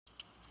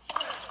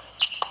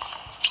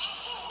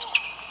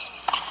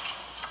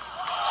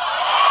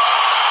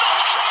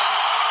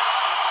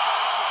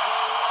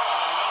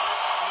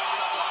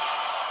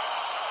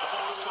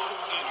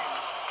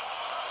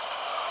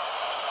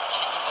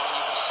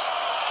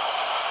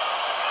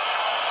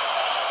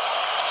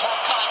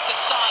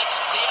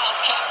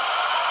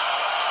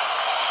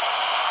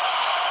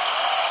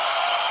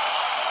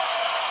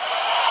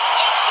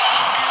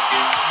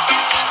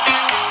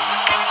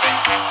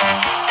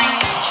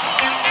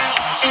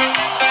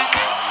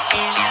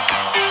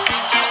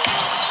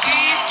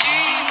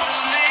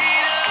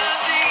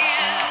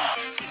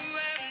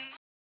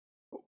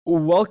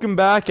Welcome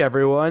back,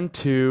 everyone,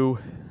 to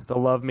the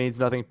Love Means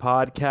Nothing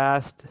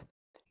podcast,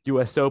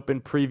 US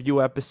Open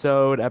preview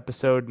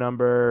episode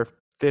number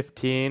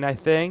 15, I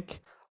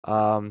think.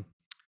 Um,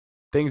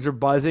 things are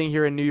buzzing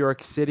here in New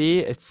York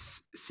City. It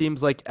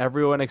seems like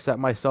everyone except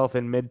myself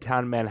in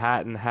Midtown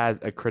Manhattan has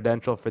a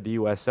credential for the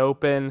US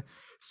Open.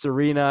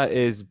 Serena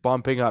is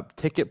bumping up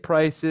ticket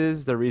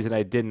prices, the reason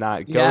I did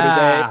not go today.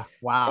 Yeah.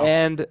 Wow.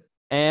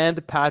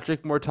 And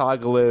Patrick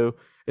Mouratoglou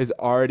is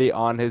already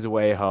on his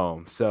way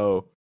home.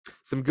 So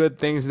some good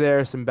things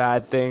there, some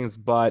bad things,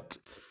 but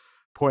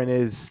point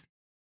is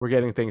we're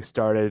getting things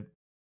started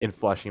in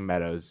Flushing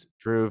Meadows.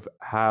 Drew,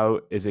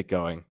 how is it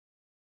going?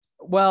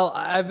 Well,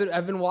 I've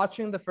been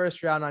watching the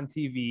first round on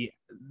TV.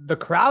 The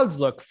crowds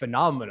look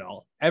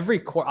phenomenal. Every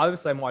court,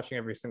 obviously, I'm watching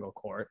every single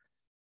court.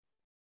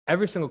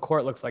 Every single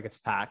court looks like it's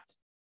packed.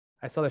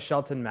 I saw the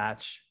Shelton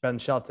match, Ben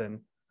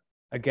Shelton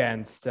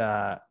against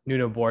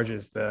Nuno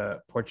Borges, the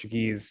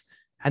Portuguese,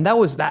 and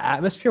that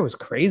atmosphere was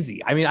crazy.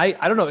 I mean, I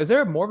don't know. Is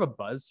there more of a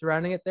buzz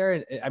surrounding it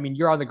there? I mean,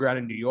 you're on the ground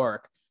in New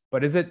York,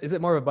 but is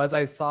it more of a buzz?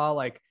 I saw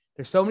like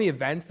there's so many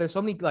events. There's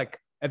so many like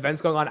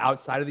events going on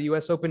outside of the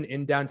U.S. Open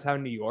in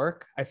downtown New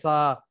York. I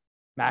saw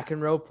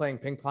McEnroe playing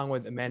ping pong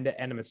with Amanda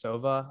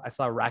Anisimova. I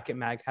saw Racket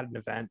Mag had an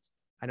event.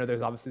 I know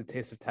there's obviously the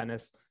Taste of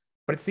Tennis,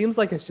 but it seems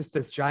like it's just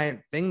this giant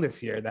thing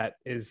this year that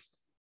is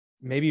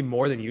maybe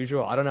more than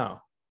usual. I don't know.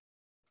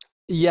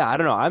 Yeah, I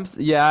don't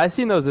know. I've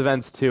seen those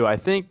events too. I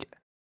think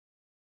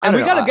I And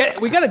don't we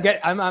know. gotta get.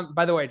 I'm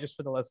by the way, just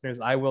for the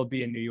listeners, I will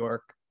be in New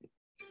York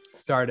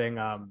starting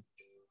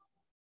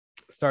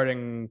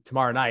starting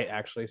tomorrow night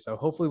actually. So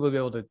hopefully we'll be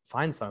able to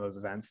find some of those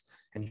events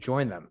and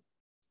join them.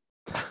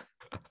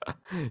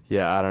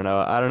 Yeah, I don't know.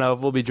 I don't know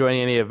if we'll be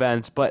joining any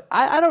events, but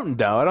I don't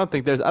know. I don't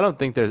think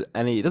there's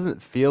any. It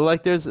doesn't feel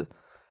like there's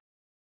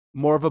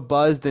more of a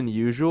buzz than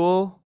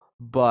usual,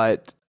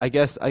 but I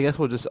guess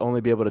we'll just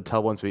only be able to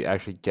tell once we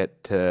actually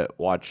get to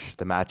watch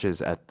the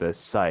matches at the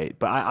site.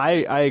 But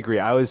I agree.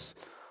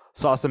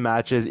 Saw some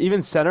matches,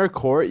 even center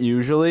court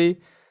usually,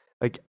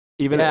 like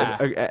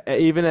Yeah,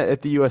 even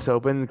at the U.S.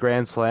 Open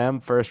Grand Slam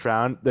first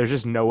round, there's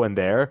just no one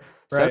there.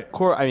 Center right.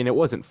 court, I mean, it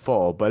wasn't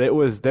full, but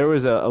there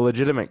was a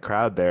legitimate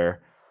crowd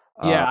there.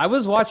 Yeah, Uh, I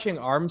was watching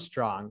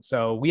Armstrong.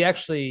 So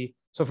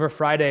for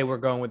Friday, we're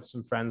going with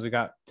some friends. We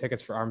got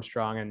tickets for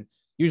Armstrong. And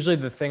usually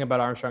the thing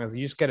about Armstrong is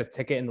you just get a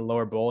ticket in the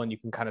lower bowl and you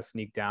can kind of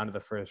sneak down to the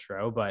first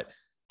row. But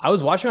I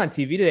was watching on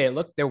TV today. It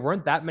looked there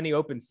weren't that many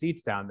open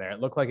seats down there. It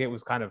looked like it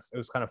was kind of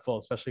full,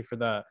 especially for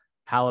the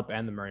Halep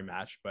and the Murray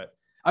match. But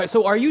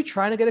so are you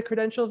trying to get a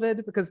credential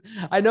vid? Because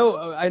I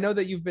know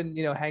that you've been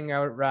hanging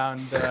out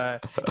around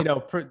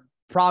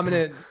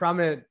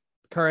prominent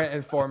current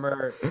and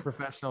former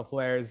professional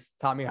players.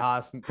 Tommy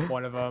Haas,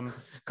 one of them,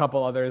 a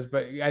couple others.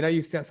 But I know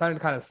you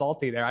sounded kind of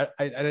salty there.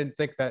 I didn't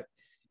think that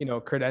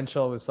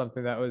credential was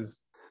something that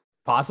was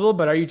possible.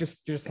 But are you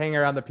just hanging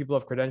around the people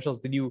of credentials?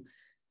 Did you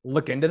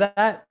look into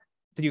that?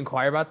 Did you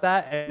inquire about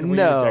that? And were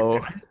you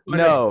rejected?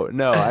 no,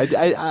 no. I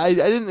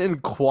didn't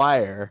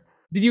inquire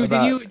Did you did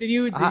about. you did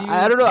you did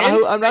I you don't know.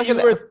 hint I'm that not you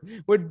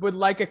gonna. would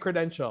like a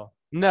credential?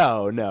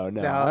 No, no,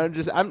 no. No.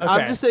 I'm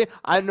Okay. just saying.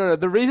 I no, no.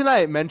 The reason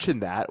I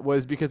mentioned that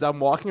was because I'm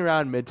walking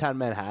around Midtown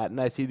Manhattan.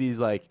 I see these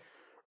like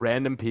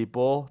random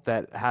people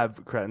that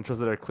have credentials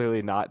that are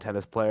clearly not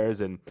tennis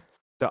players, and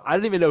so I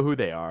don't even know who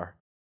they are.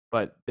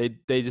 But they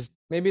just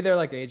Maybe they're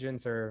like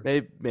agents or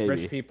rich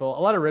maybe. people.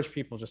 A lot of rich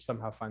people just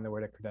somehow find their way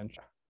to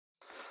credential.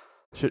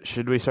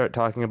 Should we start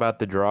talking about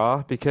the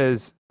draw?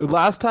 Because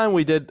last time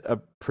we did a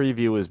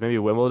preview was maybe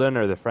Wimbledon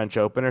or the French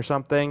Open or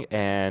something,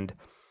 and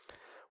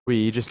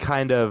we just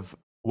kind of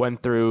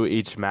went through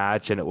each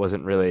match, and it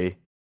wasn't really.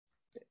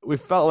 We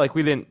felt like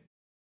we didn't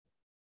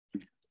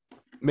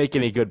make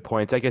any good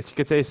points. I guess you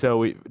could say so.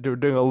 We're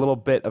doing a little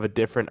bit of a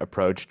different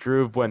approach.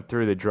 Drew went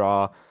through the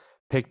draw,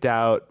 picked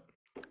out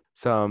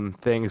some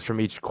things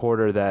from each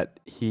quarter that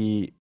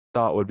he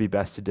thought would be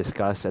best to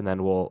discuss, and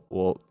then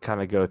we'll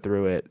kind of go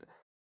through it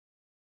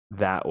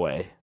that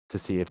way to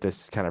see if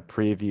this kind of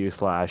preview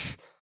slash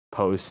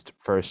post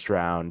first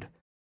round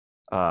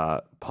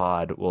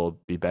pod will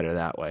be better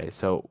that way.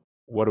 So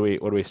what are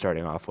we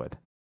starting off with?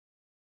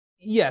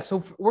 Yeah,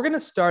 so we're going to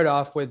start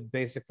off with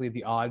basically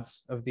the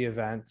odds of the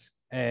event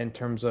in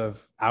terms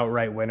of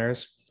outright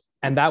winners.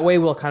 And that way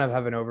we'll kind of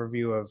have an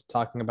overview of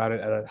talking about it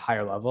at a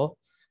higher level.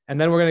 And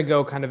then we're going to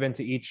go kind of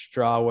into each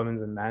draw,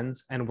 women's and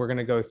men's, and we're going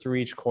to go through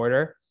each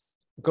quarter,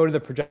 go to the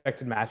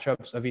projected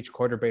matchups of each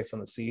quarter based on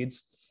the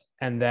seeds,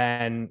 and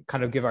then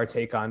kind of give our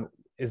take on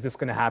is this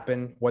going to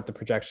happen, what the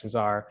projections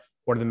are,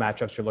 what are the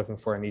matchups you're looking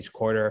for in each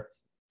quarter,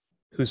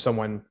 who's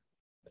someone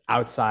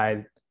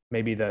outside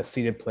maybe the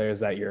seeded players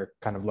that you're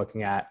kind of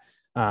looking at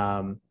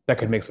that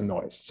could make some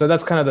noise. So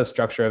that's kind of the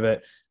structure of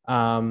it.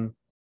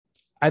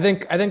 I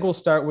think we'll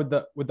start with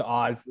the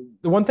odds.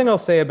 The one thing I'll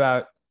say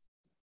about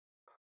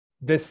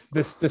this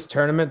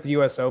tournament, the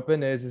U.S.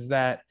 Open, is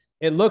that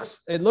it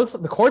looks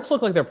the courts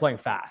look like they're playing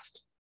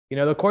fast.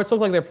 The courts look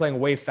like they're playing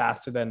way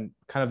faster than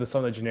kind of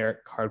some of the generic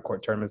hard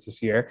court tournaments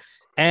this year,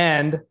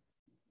 and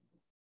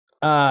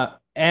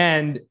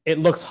and it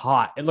looks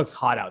hot. It looks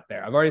hot out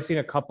there. I've already seen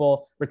a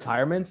couple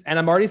retirements, and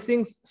I'm already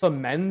seeing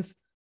some men's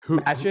Who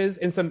matches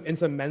in some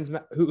men's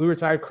who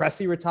retired.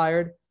 Cressy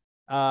retired,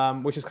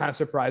 which is kind of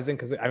surprising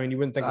because I mean you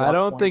wouldn't think a I lot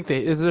of don't think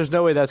points. there's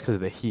no way that's because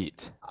of the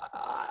heat.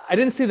 I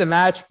didn't see the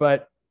match,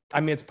 but I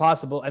mean it's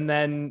possible. And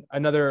then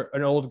an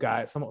old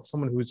guy,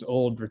 someone who's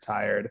old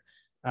retired.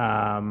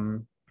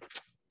 Um,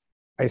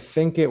 I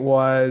think it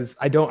was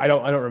I don't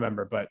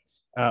remember, but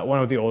one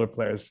of the older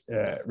players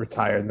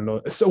retired in the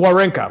middle. So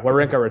Wawrinka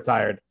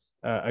retired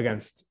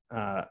against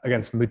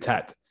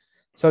Mutet.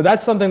 So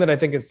that's something that I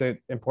think is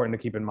important to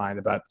keep in mind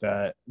about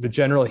the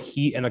general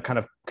heat and the kind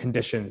of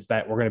conditions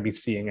that we're going to be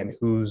seeing and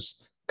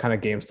whose kind of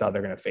game style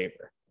they're going to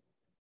favor.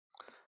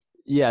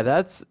 Yeah,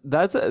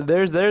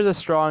 there's a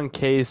strong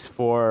case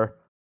for.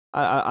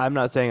 I'm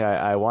not saying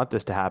I want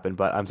this to happen,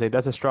 but I'm saying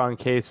that's a strong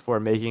case for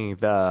making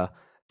the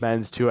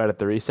men's 2 out of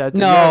 3 sets.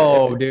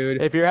 No,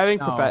 dude. If you're having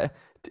No.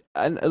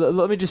 and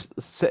let me just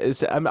say,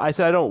 I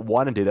said I don't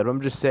want to do that. But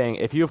I'm just saying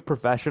if you have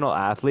professional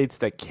athletes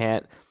that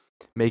can't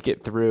make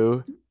it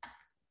through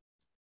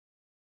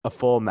a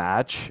full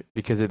match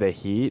because of the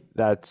heat,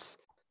 that's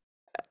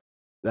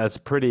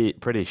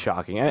pretty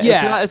shocking. And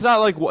Yeah. it's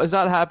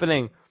not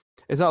happening.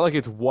 It's not like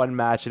it's one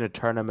match in a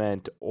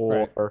tournament,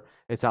 Right. or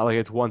it's not like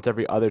it's once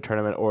every other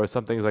tournament, or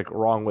something's like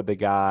wrong with the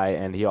guy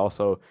and he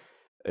also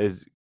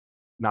is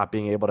not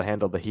being able to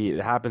handle the heat.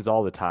 It happens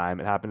all the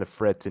time. It happened to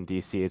Fritz in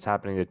DC. It's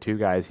happening to 2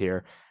 guys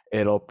here.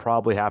 It'll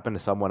probably happen to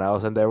someone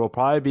else, and there will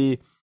probably be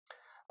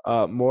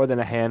more than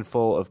a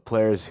handful of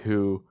players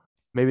who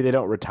maybe they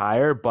don't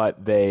retire,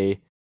 but they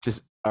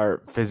just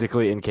are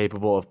physically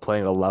incapable of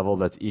playing a level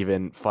that's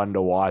even fun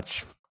to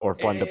watch or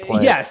fun to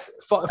play. Yes,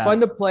 fun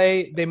to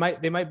play. They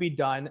might be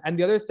done. And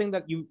the other thing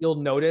that you'll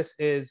notice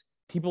is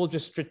people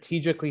just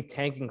strategically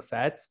tanking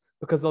sets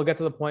because they'll get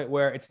to the point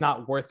where it's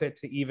not worth it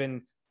to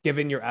even give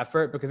in your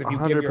effort because if you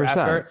give your 100%.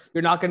 effort,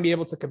 you're not going to be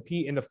able to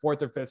compete in the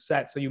fourth or fifth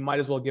set. So you might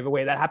as well give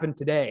away. That happened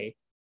today.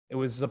 It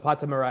was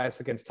Zapata Marias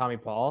against Tommy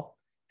Paul,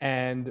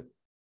 and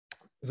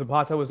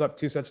Zapata was up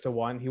 2 sets to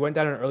 1. He went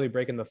down an early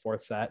break in the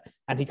fourth set,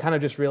 and he kind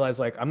of just realized,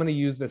 like, I'm going to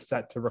use this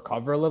set to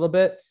recover a little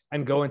bit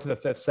and go into the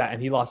fifth set. And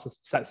he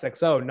lost set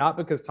 6-0, not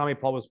because Tommy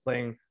Paul was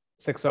playing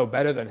 6-0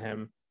 better than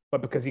him,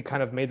 but because he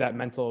kind of made that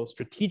mental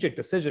strategic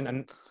decision.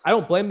 And I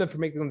don't blame them for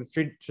making the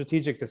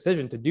strategic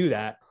decision to do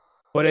that.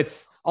 But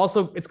it's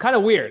kind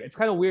of weird. It's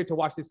kind of weird to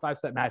watch these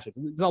 5-set matches.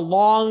 It's a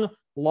long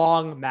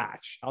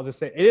match. I'll just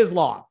say it is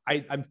long.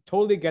 I'm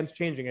totally against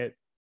changing it,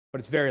 but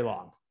it's very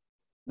long.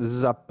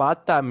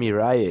 Zapata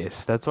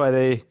Miralles. That's why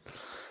they,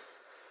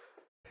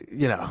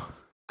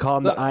 call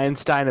him the Look,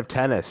 Einstein of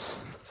tennis.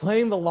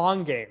 playing the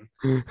long game,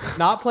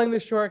 not playing the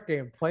short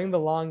game, playing the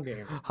long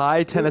game.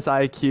 High tennis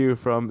IQ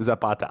from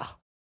Zapata.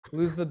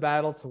 Lose the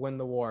battle to win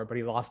the war, but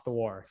he lost the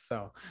war,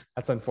 so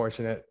that's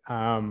unfortunate.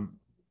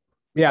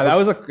 Yeah, that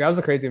was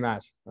a crazy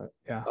match. But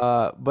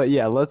yeah, But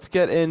yeah, let's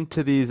get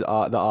into these the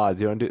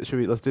odds. You want to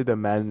do? Let's do the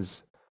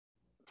men's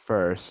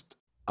first.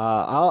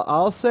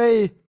 I'll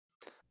say,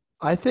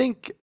 I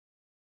think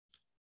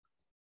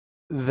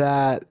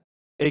that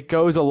it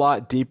goes a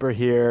lot deeper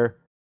here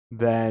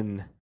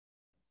than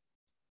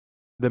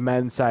the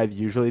men's side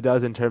usually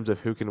does in terms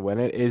of who can win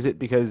it. Is it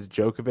because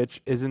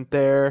Djokovic isn't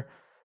there?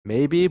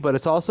 Maybe, but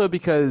it's also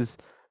because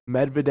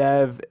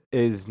Medvedev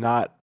is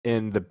not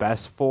in the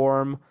best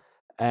form,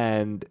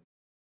 and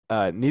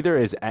neither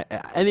is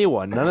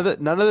anyone. None of the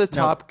no,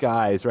 top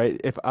guys, right?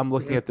 If I'm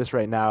looking at this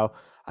right now,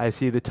 I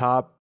see the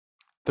top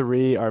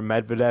 3 are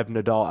Medvedev,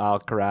 Nadal,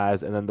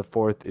 Alcaraz, and then the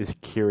fourth is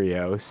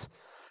Kyrgios.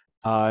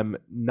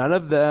 None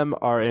of them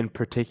are in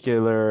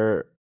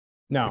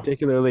no.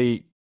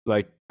 particularly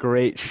like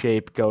great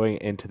shape going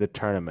into the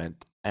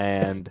tournament.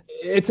 It's And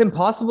it's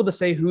impossible to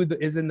say who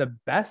is in the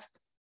best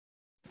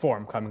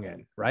form coming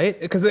in, right?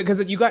 Because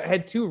you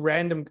had two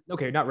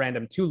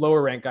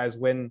lower ranked guys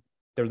win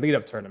their lead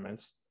up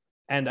tournaments,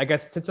 and I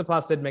guess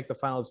Tsitsipas did make the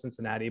final of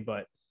Cincinnati,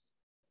 but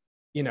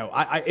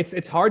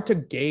it's hard to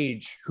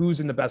gauge who's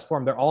in the best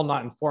form. They're all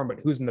not in form, but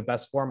who's in the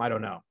best form, I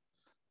don't know.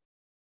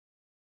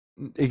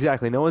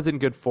 exactly, no one's in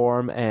good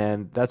form,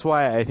 and that's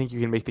why I think you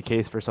can make the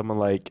case for someone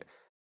like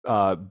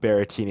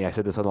Berrettini. I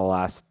said this on the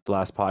last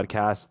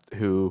podcast,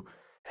 who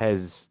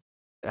has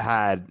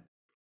had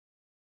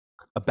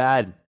a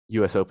bad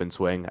U.S. Open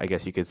swing, I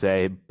guess you could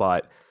say.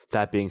 But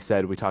that being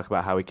said, we talk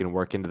about how he can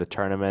work into the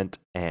tournament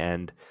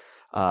and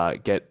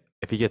get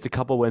if he gets a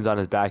couple wins on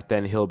his back,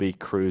 then he'll be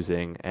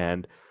cruising.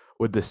 And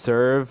with the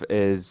serve,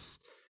 he's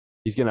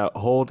gonna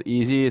hold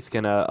easy. It's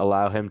gonna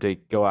allow him to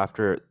go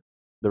after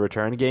the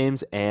return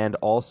games, and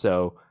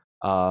also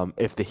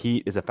if the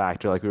heat is a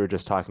factor, like we were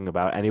just talking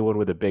about, anyone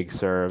with a big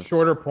serve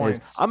Shorter is.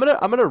 points I'm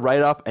gonna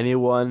write off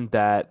anyone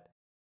that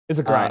is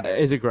a grinder.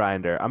 is a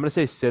grinder. I'm gonna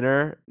say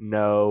Sinner.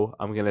 No,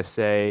 I'm gonna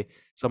say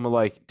someone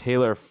like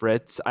Taylor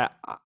Fritz.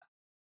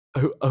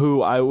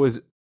 Who I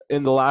was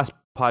in the last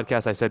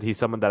podcast. I said he's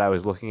someone that I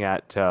was looking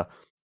at to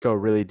go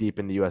really deep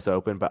in the U.S.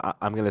 Open, but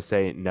I'm gonna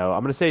say no.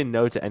 I'm gonna say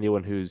no to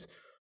anyone who's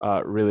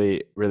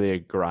really a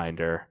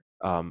grinder.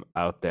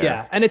 out there.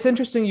 Yeah, and it's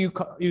interesting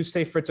you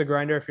say Fritz a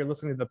grinder. If you're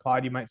listening to the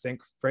pod, you might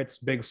think Fritz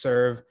big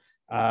serve.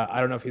 I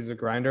don't know if he's a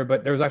grinder,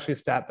 but there was actually a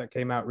stat that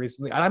came out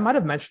recently, and I might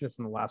have mentioned this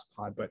in the last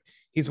pod, but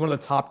he's one of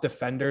the top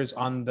defenders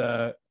on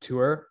the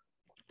tour,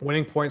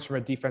 winning points from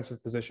a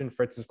defensive position.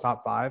 Fritz is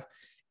top five,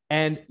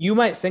 and you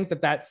might think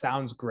that that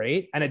sounds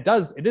great, and it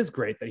does. It is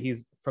great that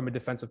he's from a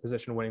defensive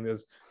position winning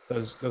those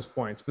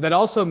points, but that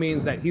also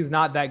means that he's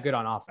not that good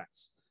on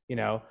offense, you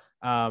know.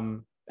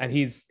 And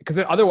he's because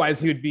otherwise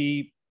he would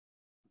be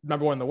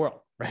number one in the world,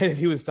 right? If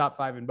he was top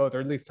five in both, or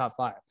at least top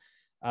five.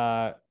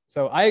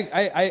 So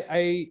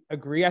I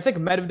agree. I think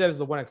Medvedev is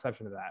the one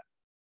exception to that.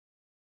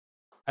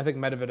 I think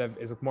Medvedev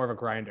is more of a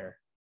grinder.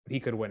 He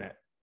could win it.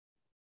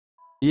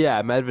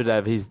 Yeah,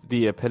 Medvedev, he's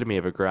the epitome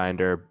of a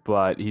grinder,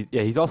 but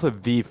he's also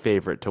the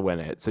favorite to win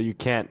it. So you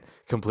can't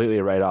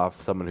completely write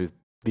off someone who's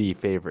the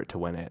favorite to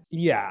win it.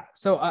 Yeah.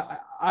 So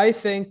I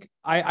think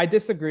I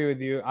disagree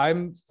with you.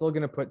 I'm still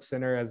going to put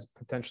Sinner as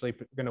potentially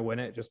going to win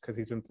it just because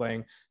he's been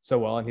playing so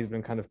well and he's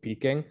been kind of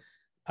peaking.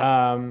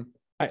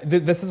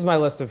 This is my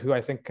list of who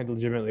I think could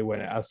legitimately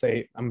win it.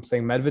 I'm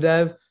saying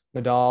Medvedev,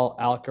 Nadal,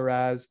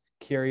 Alcaraz,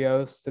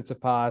 Kyrgios,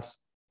 Tsitsipas,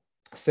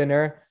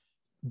 Sinner,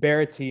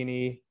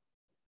 Berrettini.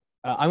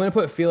 I'm going to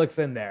put Felix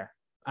in there.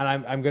 And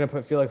I'm going to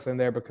put Felix in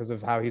there because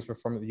of how he's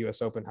performed at the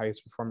US Open, how he's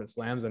performed at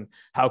slams, and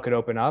how it could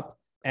open up.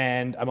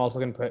 And I'm also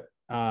going to put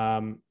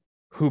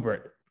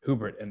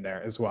Hubert in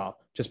there as well,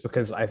 just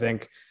because I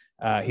think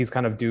he's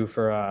kind of due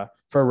for a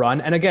run.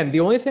 And again,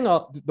 the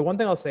one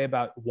thing I'll say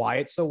about why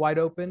it's so wide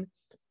open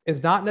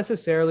is not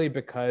necessarily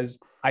because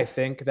I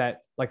think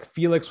that like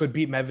Felix would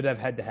beat Medvedev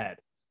head to head.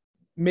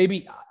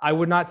 Maybe I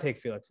would not take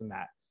Felix in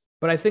that,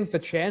 but I think the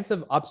chance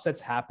of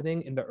upsets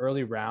happening in the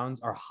early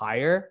rounds are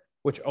higher,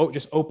 which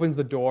just opens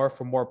the door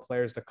for more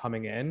players to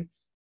coming in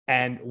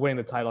and winning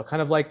the title.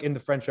 Kind of like in the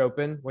French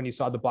Open, when you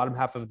saw the bottom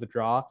half of the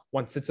draw,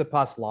 once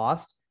Tsitsipas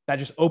lost, that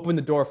just opened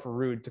the door for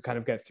Ruud to kind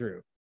of get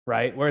through,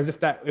 right? Whereas if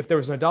there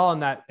was Nadal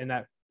in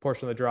that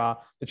portion of the draw,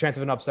 the chance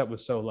of an upset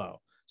was so low.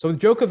 So with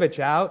Djokovic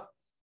out,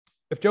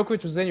 if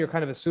Djokovic was in, you're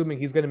kind of assuming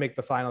he's going to make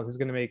the finals. He's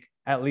going to make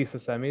at least the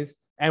semis,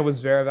 and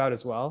with Zverev out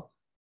as well.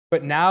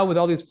 But now with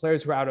all these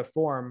players who are out of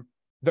form,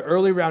 the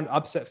early round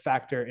upset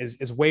factor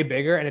is way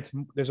bigger,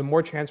 and there's a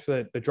more chance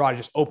for the draw to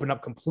just open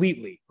up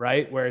completely,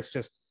 right? Where it's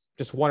just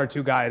one or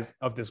two guys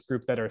of this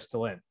group that are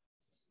still in.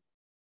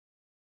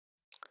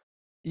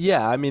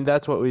 Yeah, I mean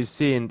that's what we've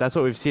seen. That's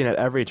what we've seen at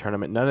every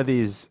tournament. None of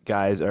these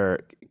guys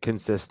are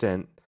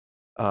consistent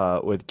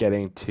with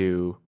getting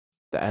to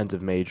the ends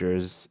of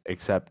majors,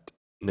 except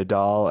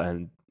Nadal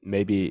and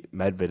maybe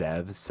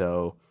Medvedev.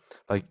 So,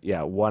 like,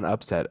 yeah, one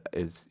upset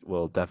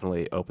will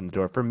definitely open the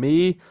door for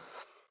me.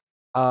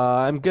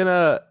 I'm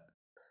gonna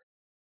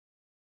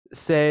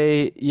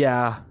say,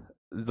 yeah,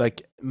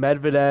 like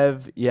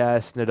Medvedev,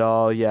 yes,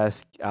 Nadal,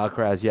 yes,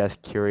 Alcaraz, yes,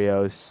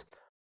 Kyrgios.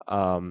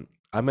 I'm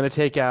gonna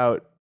take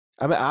out.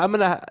 I'm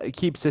gonna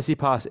keep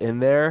Tsitsipas in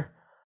there,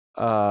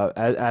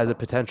 as a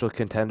potential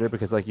contender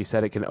because, like you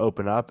said, it can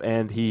open up.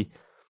 And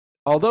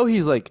although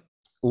he's like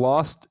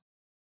lost,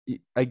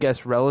 I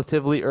guess,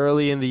 relatively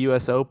early in the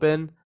U.S.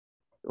 Open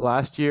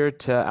last year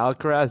to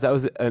Alcaraz, that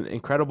was an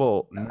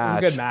incredible match. It was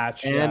a good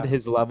match, and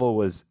his level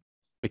was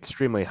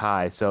extremely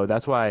high. So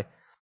that's why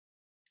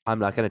I'm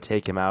not going to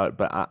take him out.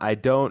 But I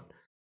don't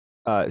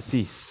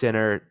see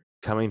Sinner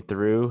coming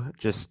through.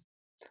 Just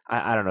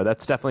I don't know.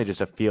 That's definitely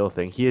just a feel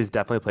thing. He is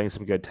definitely playing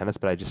some good tennis,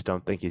 but I just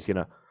don't think he's going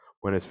to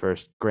win his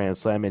first Grand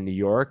Slam in New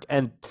York.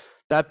 And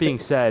that being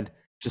said,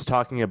 just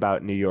talking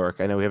about New York,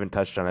 I know we haven't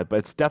touched on it, but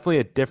it's definitely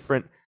a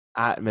different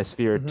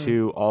atmosphere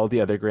to all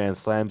the other Grand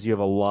Slams. You have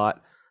a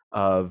lot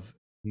of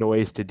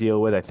noise to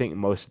deal with. I think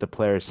most of the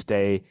players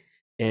stay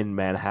in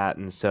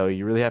Manhattan, so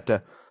you really have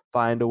to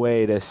find a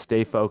way to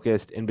stay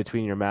focused in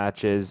between your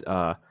matches,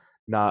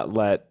 not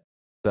let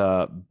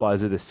the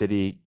buzz of the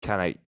city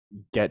kind of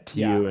get to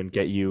you and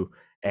get you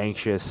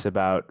anxious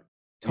about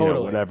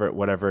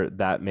whatever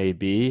that may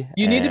be.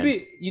 You need to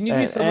be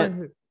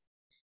someone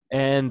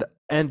and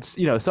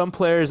some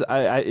players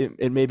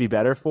it may be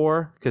better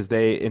for because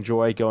they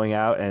enjoy going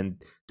out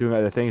and doing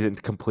other things and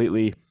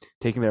completely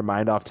taking their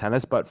mind off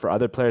tennis. But for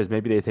other players,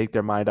 maybe they take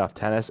their mind off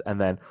tennis,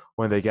 and then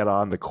when they get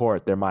on the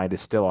court, their mind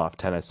is still off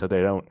tennis, so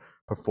they don't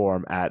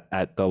perform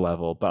at the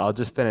level. But I'll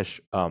just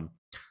finish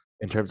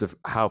in terms of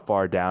how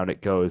far down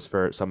it goes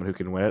for someone who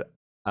can win it.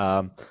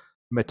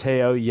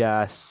 Matteo,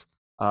 yes.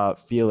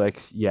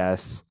 Felix,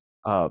 yes.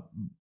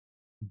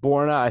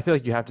 Borna, I feel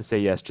like you have to say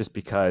yes just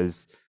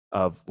because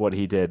of what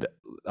he did.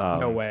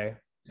 No way.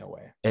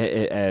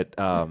 At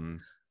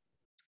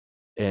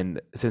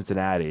in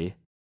Cincinnati.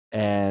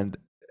 And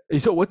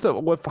so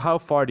how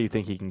far do you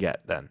think he can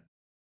get then?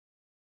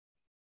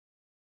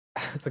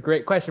 It's a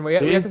great question. We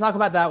have to talk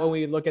about that when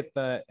we look at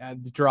the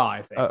draw,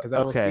 I think, because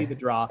we'll see the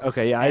draw.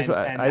 Okay, yeah,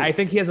 I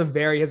think he has a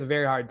very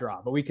hard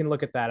draw, but we can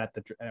look at that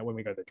when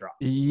we go to the draw.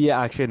 Yeah,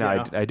 actually,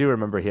 no, I do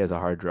remember he has a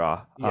hard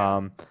draw.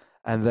 Yeah.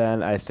 And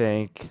then I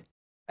think.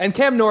 And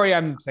Cam Norrie,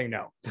 I'm saying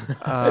no.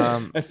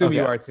 Assume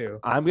you are too.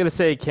 I'm gonna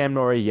say Cam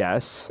Norrie,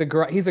 yes.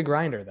 He's a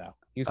grinder though.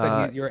 You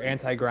Uh, said you're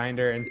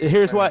anti-grinder, and he's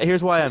here's kind why. of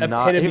Here's why the I'm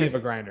not. epitome of a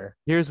grinder.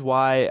 Here's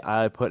why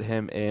I put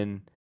him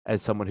in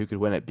as someone who could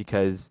win it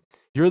because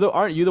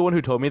aren't you the one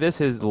who told me this?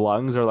 His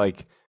lungs are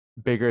like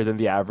bigger than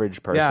the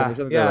average person or Yeah,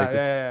 something. yeah, yeah,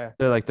 yeah,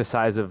 They're like the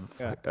size of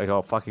yeah. like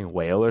a fucking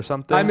whale or By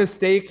something.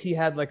 mistake, he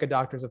had like a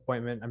doctor's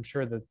appointment. I'm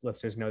sure the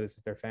listeners know this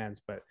if they're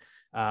fans, but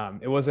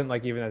it wasn't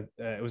like even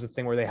it was a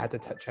thing where they had to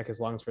check his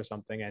lungs for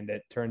something, and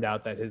it turned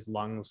out that his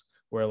lungs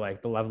were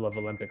like the level of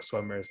Olympic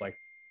swimmers, like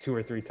 2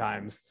 or 3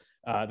 times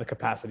the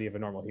capacity of a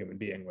normal human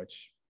being,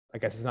 which I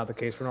guess is not the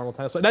case for normal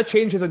tennis. But that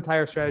changed his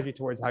entire strategy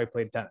towards how he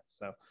played tennis.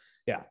 So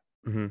yeah,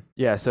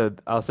 Yeah, so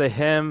I'll say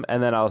him,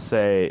 and then I'll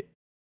say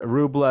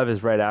Rublev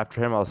is right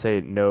after him. I'll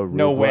say no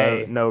no Rublev,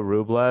 way. no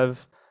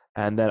Rublev,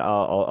 and then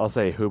I'll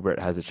say Hubert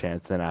has a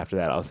chance. Then after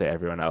that, I'll say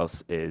everyone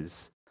else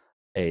is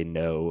a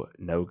no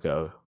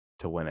go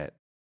to win it.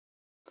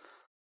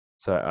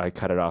 So I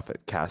cut it off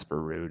at Casper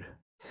Ruud.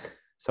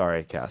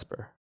 Sorry,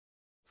 Casper.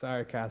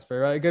 Sorry,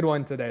 Casper. Good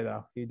one today,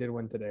 though. He did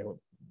win today.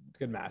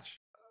 Good match.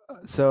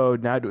 So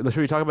now, should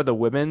we talk about the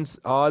women's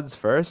odds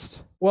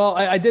first? Well,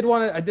 I did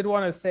want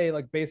to say,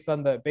 like, based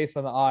on the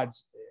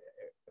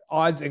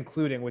odds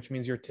including, which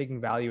means you're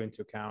taking value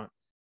into account.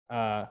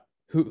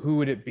 Who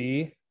would it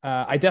be?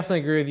 I definitely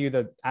agree with you.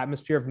 The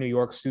atmosphere of New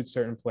York suits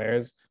certain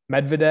players.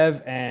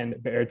 Medvedev and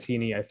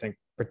Berrettini, I think,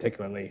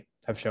 particularly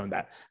have shown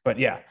that. But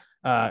yeah,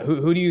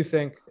 who do you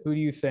think? Who do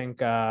you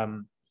think?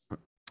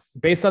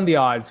 Based on the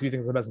odds, who do you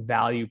think is the best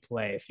value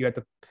play? If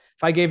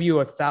I gave you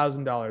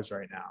 $1,000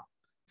 right now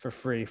for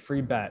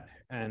free bet,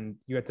 and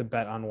you had to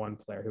bet on one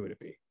player, who would it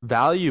be?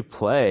 Value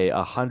play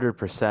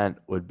 100%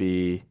 would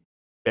be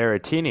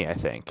Berrettini, I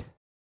think.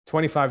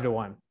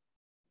 25-1.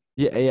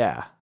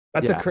 Yeah.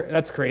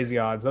 That's crazy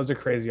odds. Those are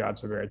crazy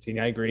odds for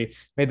Berrettini. I agree.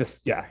 Made this.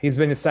 Yeah, he's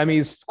been in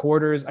semis,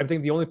 quarters. I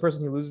think the only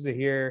person he loses to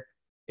here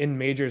in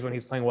majors when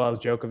he's playing well is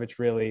Djokovic.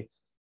 Really,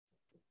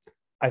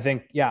 I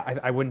think. Yeah,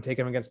 I wouldn't take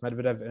him against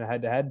Medvedev in a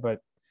head-to-head, but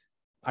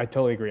I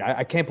totally agree.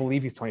 I can't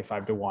believe he's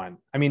 25-1.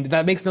 I mean,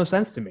 that makes no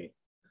sense to me.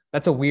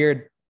 That's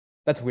weird.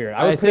 I would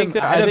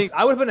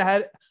I would have been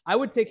ahead. I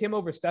would take him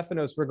over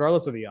Stefanos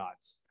regardless of the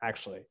odds.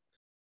 Actually,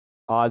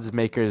 odds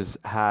makers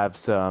have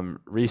some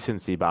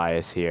recency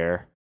bias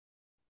here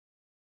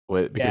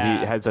because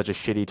he had such a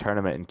shitty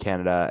tournament in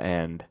Canada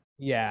and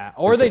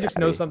or they just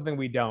know something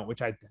we don't,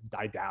 which I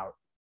doubt.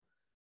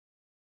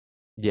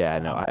 Yeah,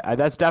 no, I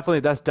that's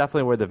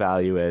definitely where the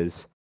value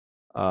is.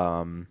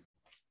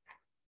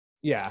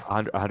 Yeah,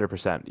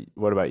 100%.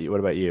 What about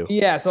you?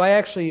 Yeah, so I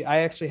actually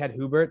had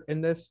Hubert in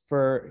this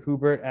for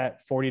Hubert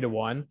at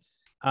 40-1.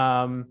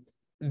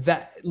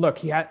 That look,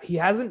 he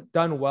hasn't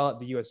done well at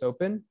the U.S.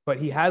 Open, but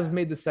he has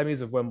made the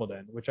semis of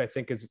Wimbledon, which I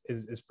think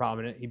is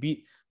prominent. He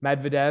beat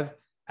Medvedev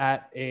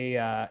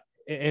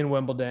in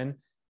Wimbledon.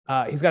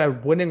 He's got a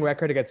winning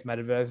record against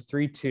Medvedev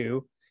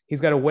 3-2.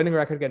 He's got a winning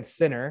record against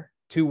Sinner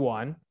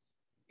 2-1.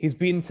 He's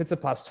beaten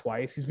Tsitsipas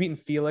twice. He's beaten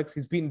Felix.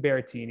 He's beaten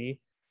Berrettini.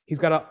 He's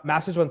got a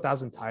Masters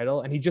 1000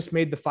 title, and he just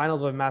made the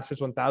finals of a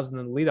Masters 1000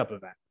 in the lead-up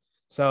event.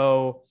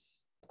 So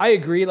I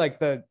agree, like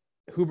the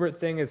Hubert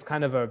thing is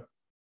kind of a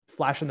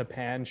flash in the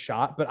pan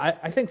shot, but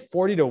I think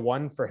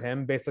 40-1 for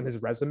him based on his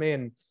resume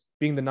and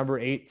being the number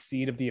 8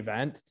 seed of the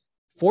event,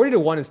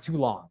 40-1 is too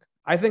long.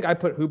 I think I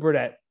put Hubert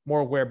at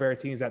more where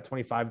Berrettini's at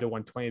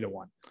 25-1,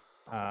 20-1.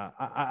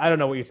 I don't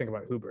know what you think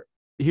about Hubert.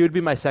 He would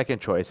be my second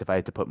choice if I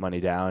had to put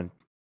money down.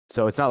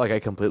 So it's not like I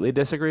completely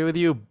disagree with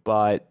you,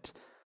 but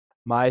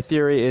my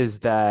theory is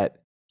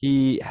that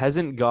he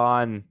hasn't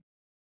gone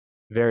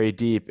very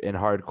deep in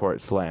hard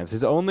court slams.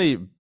 His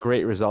only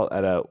great result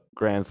at a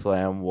Grand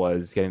Slam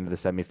was getting to the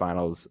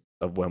semifinals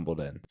of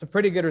Wimbledon. It's a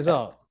pretty good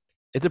result.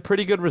 It's a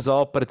pretty good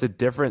result, but it's a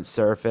different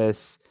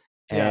surface,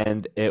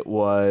 and it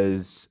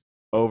was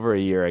over a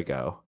year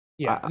ago.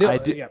 Yeah,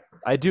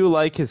 I do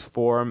like his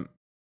form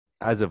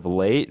as of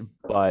late,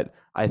 but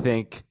I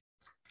think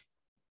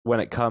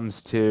when it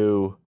comes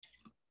to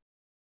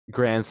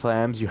Grand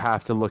Slams, you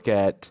have to look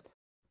at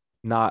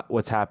not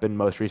what's happened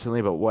most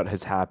recently, but what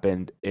has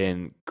happened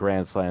in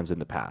Grand Slams in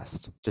the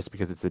past, just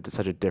because it's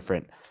such a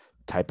different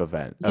type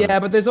event. Yeah,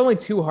 but there's only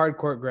 2 hard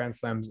court Grand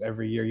Slams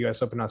every year,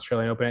 US Open,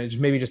 Australian Open. It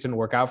maybe just didn't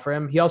work out for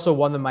him. He also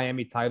won the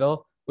Miami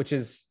title, which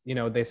is,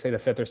 they say the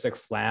 5th or 6th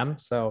slam.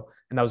 So,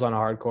 and that was on a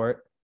hard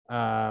court.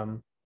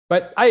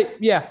 But I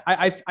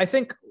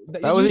think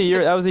that was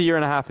a year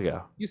and a half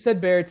ago. You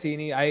said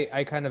Berrettini.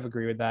 I kind of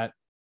agree with that.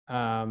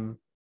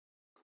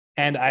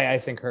 And I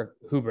think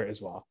Hubert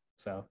as well.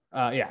 So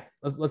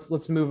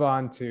let's move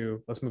on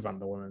to the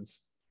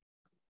women's.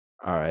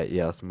 All right,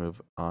 yeah, let's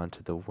move on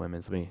to the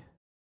women's. Let me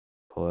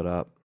pull it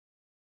up.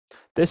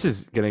 This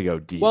is gonna go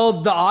deep. Well,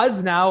 the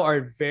odds now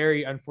are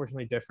very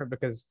unfortunately different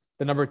because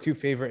the number 2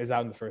 favorite is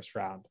out in the first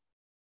round.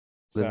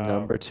 The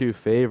number 2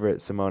 favorite,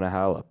 Simona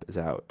Halep, is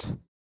out.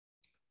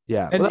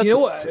 Yeah, and you know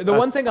what? The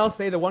one thing I'll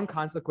say, the one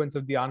consequence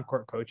of the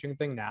on-court coaching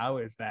thing now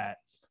is that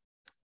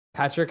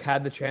Patrick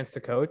had the chance to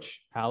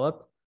coach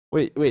Halep.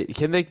 Wait,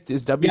 can they?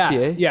 Is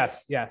WTA? Yeah,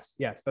 yes,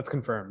 that's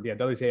confirmed. Yeah,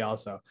 WTA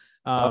also.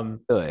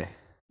 Really?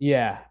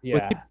 Yeah.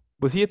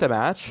 Was he at the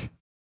match?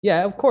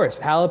 Yeah, of course.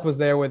 Halep was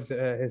there with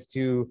his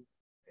two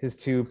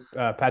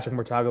Patrick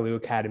Mortagaloo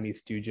Academy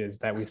stooges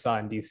that we saw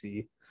in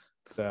DC.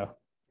 So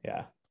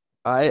yeah.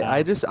 I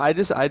Um, just I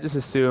just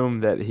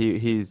assume that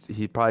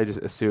he probably just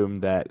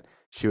assumed that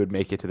she would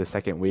make it to the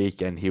second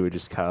week and he would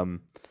just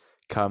come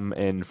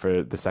in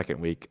for the second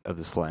week of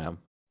the slam.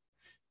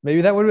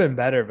 Maybe that would have been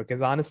better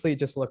because honestly, it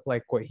just looked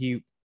like what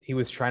he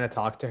was trying to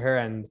talk to her,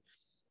 and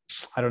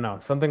I don't know,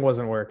 something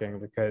wasn't working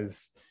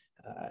because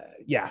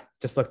yeah,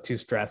 just looked too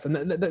stressed. And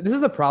this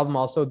is the problem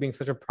also with being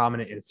such a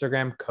prominent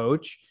Instagram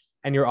coach.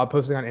 And you're all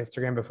posting on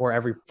Instagram before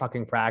every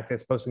fucking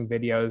practice, posting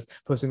videos,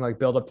 posting like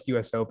build up to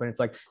US Open. It's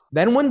like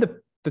then when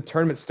the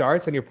tournament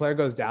starts and your player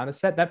goes down a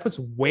set, that puts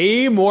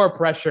way more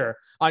pressure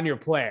on your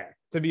player,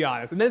 to be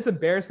honest. And then it's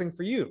embarrassing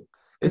for you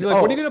because Is you're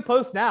like, what are you gonna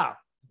post now?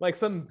 Like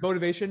some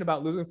motivation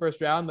about losing first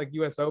round, like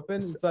US Open.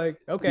 It's like,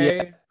 yeah,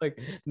 okay, like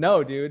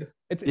no, dude.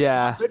 It's not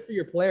yeah. good for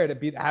your player to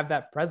be have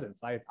that presence.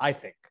 I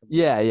think.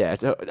 Yeah, yeah.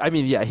 I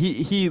mean, yeah,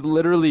 he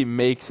literally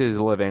makes his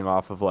living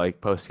off of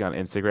like posting on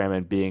Instagram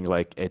and being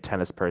like a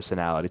tennis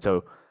personality.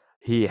 So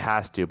he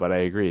has to, but I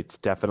agree. It's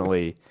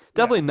definitely Yeah.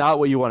 definitely not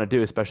what you want to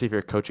do, especially if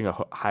you're coaching a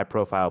high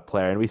profile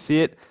player. And we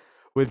see it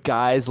with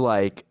guys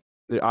like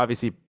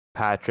obviously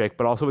Patrick,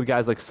 but also with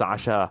guys like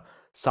Sasha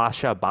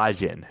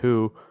Bajin,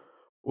 who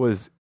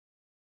was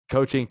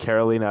coaching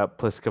Karolina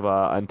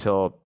Pliskova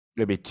until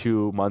maybe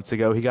 2 months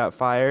ago. He got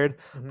fired,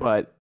 Mhm.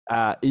 but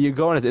you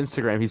go on his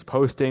Instagram, he's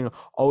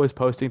always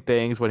posting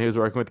things when he was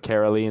working with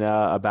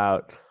Carolina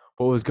about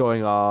what was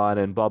going on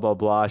and blah blah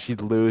blah.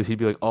 She'd lose, he'd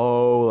be like,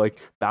 "Oh, like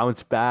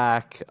bounce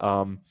back."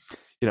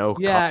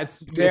 Yeah, it's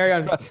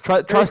very very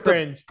Trust the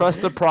cringe.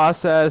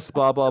 process,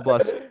 blah blah blah.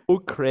 So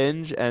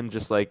cringe and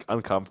just like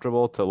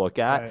uncomfortable to look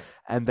at. Right.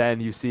 And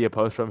then you see a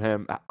post from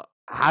him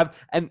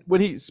and when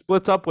he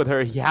splits up with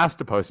her, he has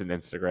to post an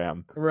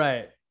Instagram,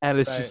 Right. and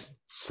it's Right. just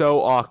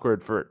so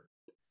awkward for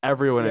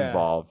everyone Yeah.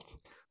 involved.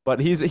 But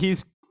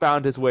he's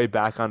found his way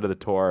back onto the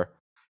tour,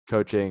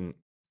 coaching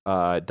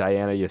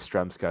Diana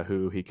Yastremska,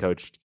 who he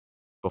coached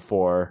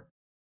before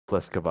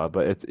Pliskova.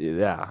 But it's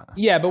yeah,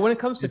 Yeah, but when it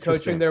comes to coaching,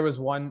 interesting. there was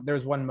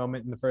one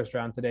moment in the first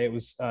round today. It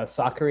was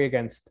Sakari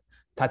against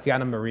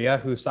Tatiana Maria,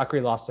 who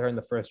Sakari lost to her in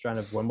the first round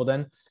of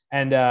Wimbledon,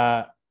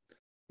 and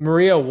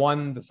Maria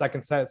won the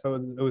second set, so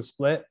it was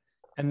split.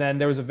 And then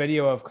there was a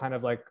video of kind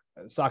of like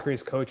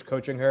Sakari's coach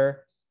coaching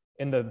her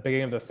in the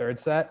beginning of the third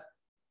set,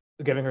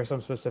 giving her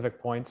some specific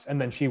points, and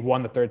then she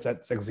won the third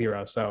set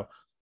 6-0. So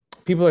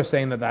people are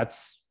saying that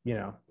that's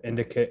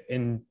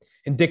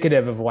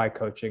indicative of why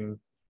coaching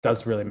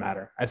does really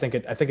matter. I think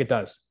it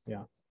does.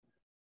 Yeah.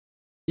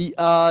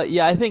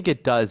 Yeah, I think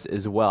it does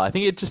as well. I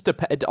think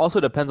it also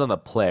depends on the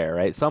player,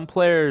 right? Some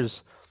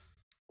players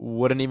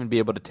wouldn't even be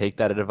able to take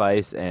that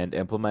advice and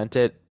implement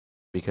it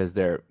because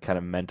they're kind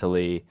of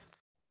mentally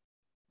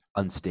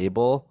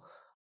unstable.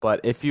 But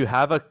if you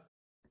have a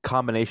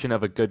combination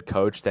of a good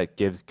coach that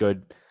gives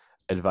good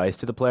advice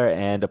to the player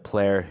and a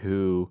player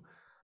who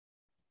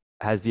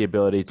has the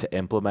ability to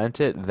implement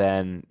it,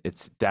 then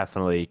it's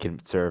definitely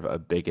can serve a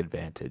big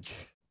advantage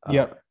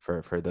Yep.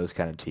 for those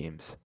kind of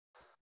teams.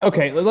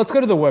 Okay, let's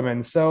go to the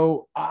women.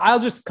 So I'll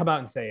just come out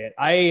and say it.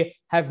 I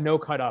have no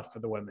cutoff for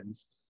the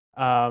women's.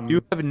 You Um,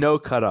 have no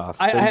cutoff,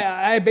 I,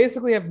 I I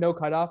basically have no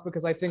cutoff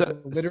because I think so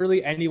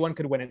literally anyone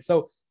could win it.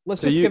 So let's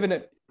so just you give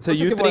it. so Let's just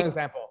you give one think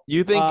example.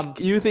 you think Um,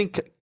 you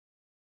think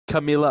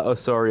Camila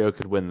Osorio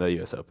could win the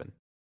U.S. Open?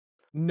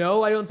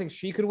 no, I don't think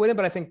she could win it,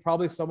 but I think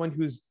probably someone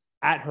who's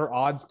at her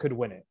odds could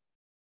win it.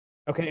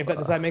 Okay, if that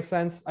does Uh, that make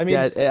sense? I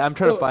yeah, mean, I'm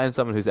trying to so find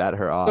someone who's at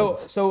her so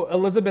odds. so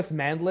Elizabeth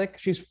Mandlik,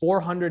 she's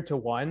 400 to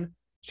 1.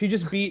 She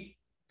just beat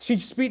she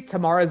just beat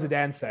Tamara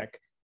Zidansek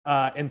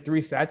in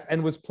 3 sets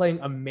and was playing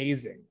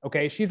amazing.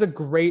 Okay, she's a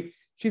great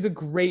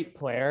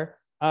player.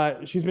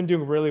 She's been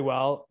doing really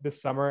well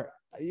this summer.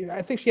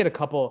 I think she had a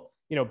couple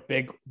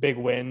big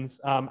wins.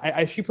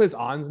 She plays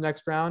Ons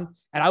next round,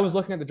 and I was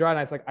looking at the draw and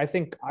I was like, I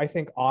think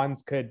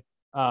Ons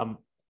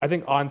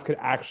could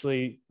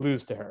actually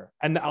lose to her,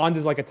 and Ons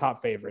is like a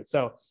top favorite.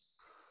 So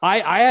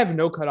I have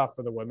no cutoff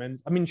for the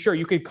women's. I mean, sure,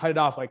 you could cut it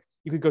off. Like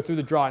you could go through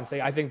the draw and say,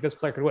 I think this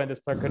player could win, this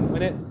player couldn't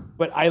win it.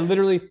 But I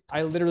literally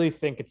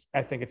think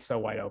it's so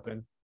wide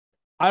open.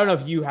 I don't know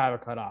if you have a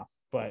cutoff,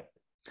 but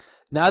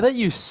Now that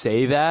you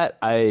say that,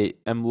 I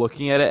am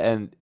looking at it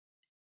and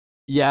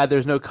yeah,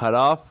 there's no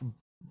cutoff,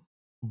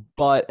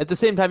 but at the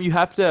same time, you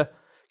have to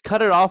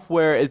cut it off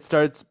where it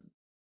starts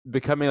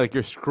becoming like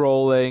you're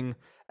scrolling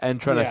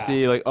and trying to yeah,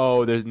 see like,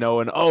 oh, there's no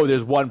one, oh,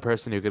 there's one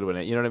person who could win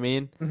it. You know what I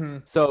mean? mm-hmm.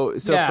 So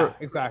Yeah, so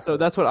exactly.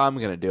 that's what I'm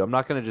gonna do. I'm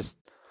not gonna just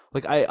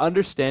like I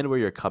understand where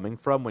you're coming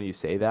from when you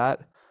say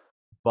that,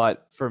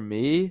 but for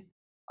me,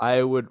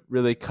 I would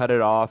really cut it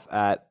off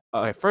at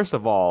okay, first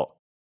of all,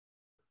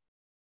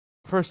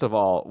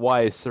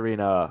 why is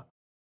Serena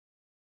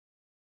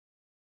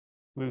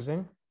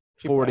Losing,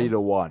 keep 40 going. to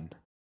 1?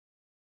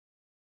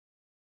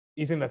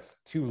 You think that's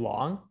too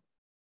long,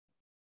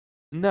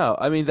 No,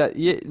 I mean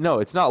no,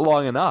 it's not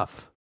long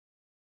enough.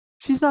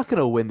 She's not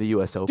gonna win the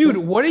U.S. dude?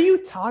 Open. What are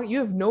you talking? You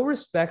have no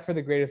respect for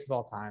the greatest of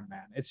all time,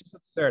 man. It's just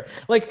absurd.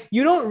 Like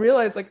you don't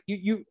realize, like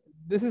you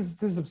this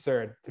is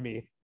absurd to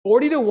me.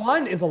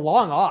 40-1 is a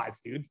long odds,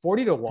 dude.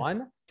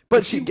 40-1.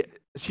 But If she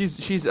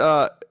she's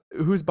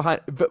who's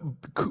behind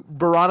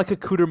Veronica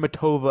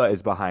Kudermetova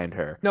is behind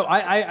her. No,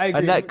 I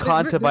agree. Annette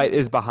Kontaveit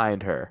is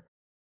behind her.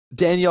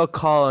 Danielle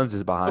Collins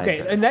is behind Okay,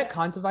 her. Annette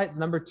Kontaveit,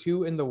 number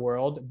 2 in the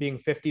world, being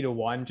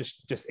 50-1,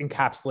 just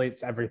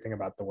encapsulates everything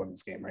about the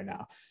women's game right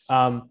now.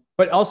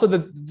 But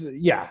also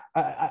yeah,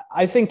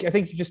 I think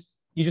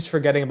you just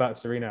forgetting about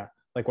Serena,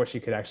 like what she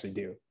could actually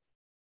do,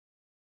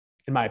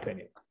 in my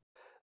opinion.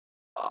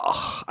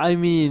 I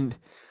mean,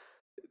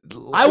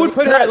 I would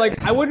put her at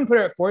like, I wouldn't put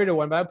her at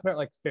 40-1, but I'd put her at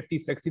like 50,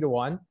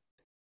 60-1.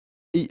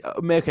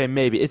 Okay,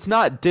 maybe. It's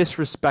not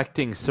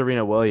disrespecting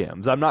Serena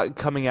Williams. I'm not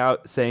coming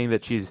out saying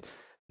that she's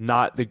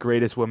not the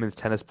greatest women's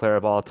tennis player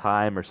of all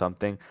time or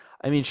something.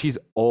 I mean, she's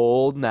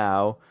old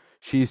now.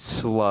 She's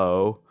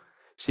slow.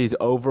 She's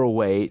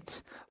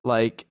overweight.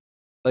 Like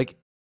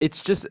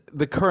it's just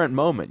the current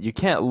moment. You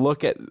can't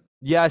look at,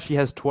 yeah, she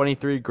has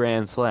 23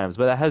 Grand Slams,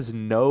 but that has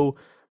no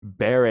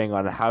bearing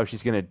on how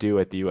she's going to do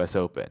at the US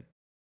Open.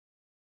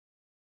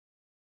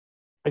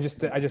 I just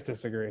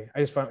disagree.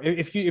 I just find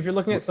if you're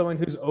looking at someone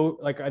who's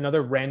like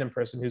another random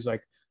person who's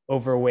like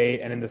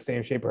overweight and in the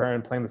same shape as her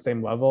and playing the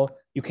same level,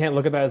 you can't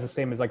look at that as the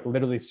same as like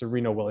literally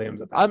Serena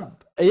Williams at that time.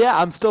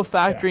 I'm still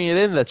factoring it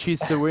in that she's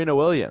Serena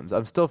Williams.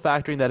 I'm still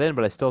factoring that in,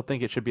 but I still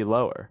think it should be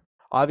lower.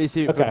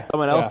 Obviously, for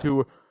someone else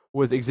who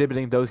was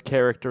exhibiting those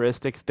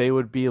characteristics, they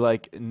would be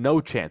like no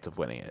chance of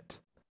winning it.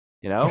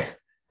 You know?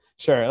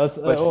 Sure,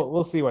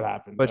 we'll see what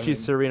happens. But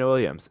she's Serena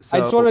Williams. So,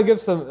 I just want to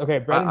give some. Okay,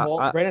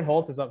 Brandon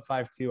Holt is up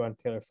 5-2 on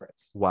Taylor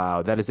Fritz.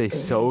 Wow, that is a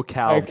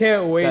SoCal. I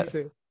can't wait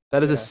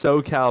That is a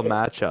SoCal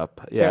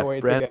matchup. Yeah, can't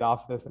wait to get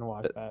off this and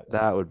watch that.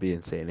 That would be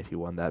insane if you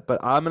won that.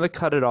 But I'm gonna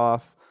cut it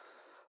off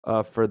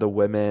for the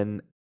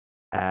women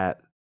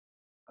at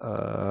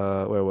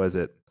where was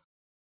it?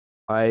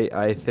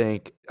 I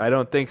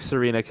don't think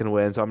Serena can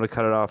win, so I'm gonna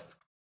cut it off.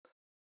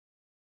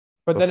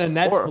 But then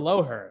Annette's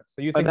below her,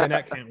 so you think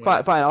Annette can't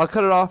win? Fine, I'll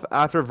cut it off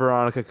after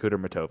Veronica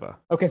Kudermetova.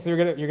 Okay, so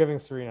you're giving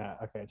Serena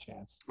a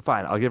chance.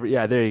 Fine, I'll give her.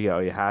 Yeah, there you go.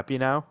 You happy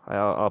now?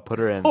 I'll put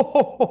her in.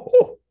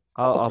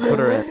 I'll put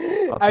her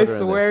in. I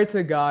swear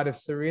to God, if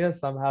Serena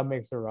somehow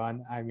makes a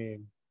run, I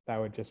mean, that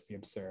would just be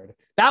absurd.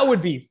 That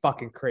would be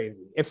fucking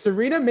crazy. If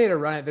Serena made a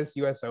run at this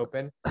US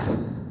Open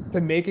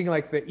to making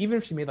like even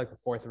if she made like the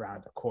 4th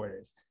round, the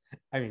quarters,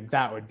 I mean,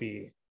 that would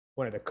be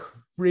one of the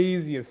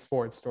craziest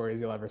sports stories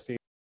you'll ever see.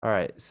 All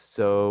right.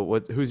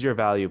 So who's your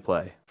value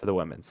play for the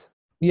women's?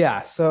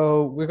 Yeah.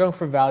 So we're going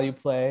for value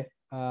play.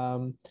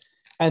 And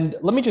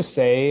let me just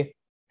say,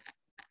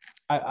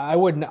 I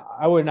would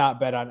not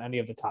bet on any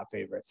of the top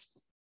favorites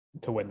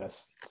to win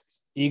this.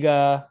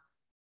 Iga,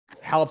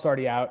 Halep's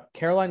already out.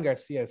 Caroline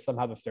Garcia is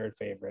somehow the 3rd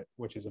favorite,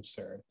 which is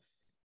absurd.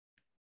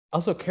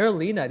 Also,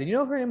 Carolina. Did you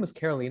know her name was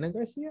Carolina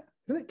Garcia?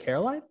 Isn't it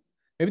Caroline?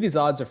 Maybe these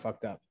odds are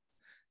fucked up.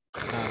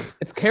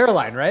 It's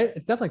Caroline, right?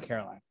 It's definitely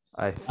Caroline.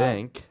 I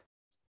think.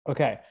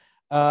 Okay.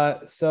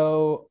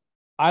 So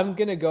I'm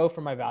going to go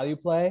for my value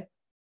play.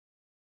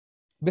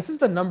 This is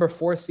the number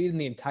 4 seed in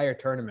the entire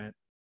tournament.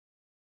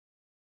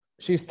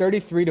 She's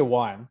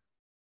 33-1.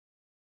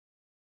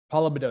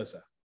 Paula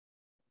Badosa.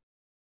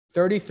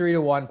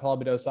 33-1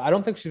 Paula Badosa. I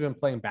don't think she's been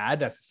playing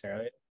bad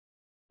necessarily.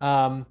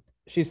 Let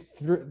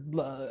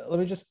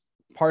me just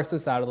parse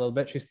this out a little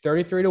bit. She's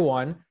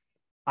 33-1.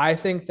 I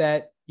think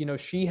that,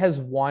 she has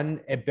won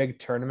a big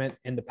tournament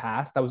in the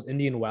past. That was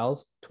Indian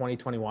Wells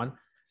 2021.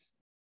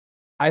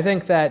 I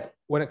think that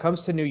when it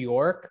comes to New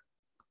York,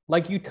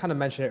 like you kind of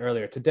mentioned it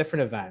earlier, it's a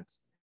different event.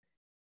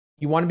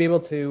 You want to be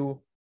able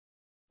to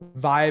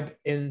vibe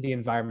in the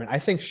environment. I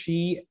think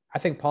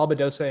Paula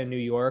Badosa in New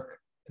York,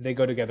 they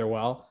go together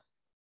well.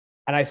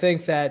 And I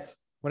think that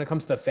when it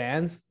comes to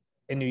fans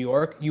in New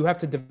York, you have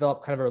to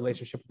develop kind of a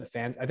relationship with the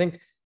fans. I think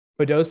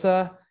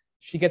Badosa,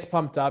 she gets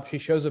pumped up. She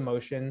shows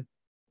emotion.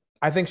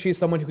 I think she's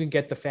someone who can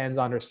get the fans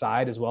on her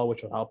side as well,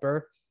 which will help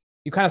her.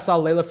 You kind of saw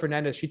Leylah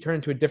Fernandez. She turned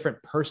into a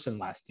different person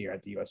last year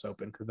at the US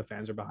Open because the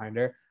fans are behind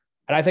her.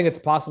 And I think it's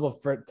possible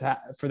for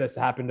this to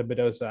happen to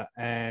Badosa.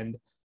 And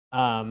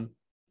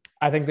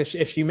I think that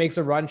if she makes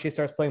a run, she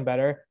starts playing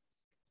better,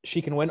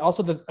 she can win.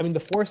 Also,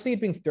 the 4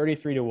 seed being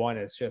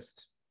 33-1 is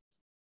just,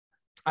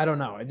 I don't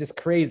know. It's just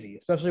crazy,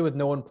 especially with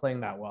no one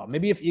playing that well.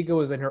 Maybe if Iga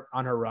was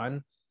on her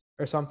run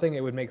or something,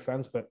 it would make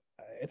sense, but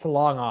it's a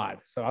long odd.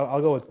 So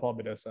I'll go with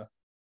Paula Badosa.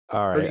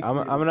 All right,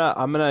 I'm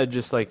gonna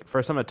just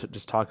first I'm gonna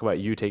just talk about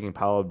you taking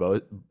Paula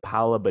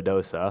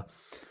Badosa.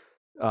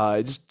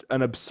 Just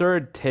an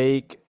absurd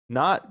take,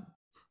 not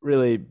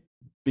really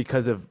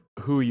because of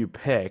who you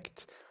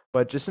picked,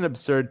 but just an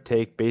absurd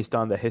take based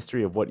on the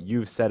history of what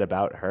you've said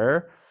about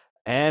her,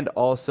 and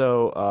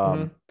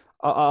also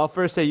I'll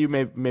first say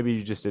maybe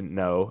you just didn't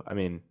know. I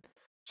mean,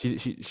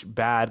 she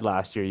bad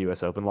last year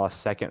U.S. Open,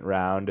 lost 2nd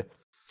round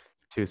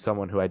to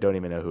someone who I don't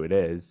even know who it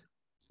is.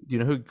 Do you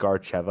know who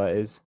Garcheva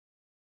is?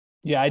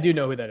 Yeah, I do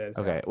know who that is.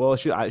 Okay, well,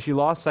 she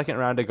lost 2nd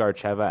round to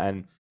Garcheva,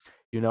 and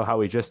you know how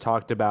we just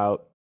talked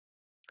about,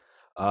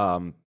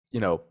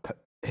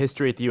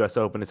 history at the U.S.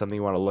 Open is something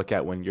you want to look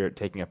at when you're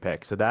taking a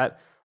pick. So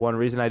that one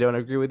reason I don't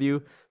agree with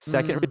you.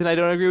 Second Mm. reason I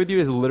don't agree with you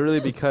is literally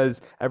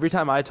because every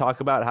time I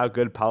talk about how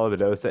good Paula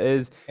Badosa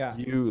is, Yeah.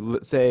 you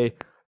say,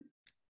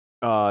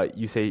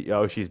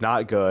 oh, she's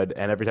not good,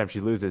 and every time she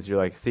loses, you're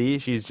like, see,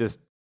 she's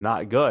just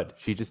not good.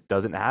 She just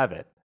doesn't have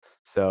it.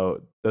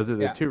 So those are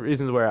the Yeah. two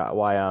reasons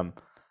why I'm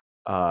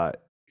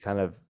kind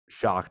of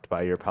shocked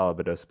by your Paula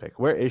Badosa pick.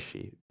 Where is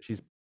she?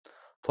 She's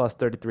plus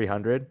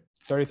 3,300.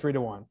 33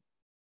 to 1.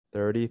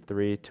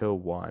 33 to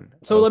 1.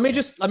 So Okay. let me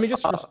just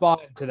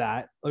respond to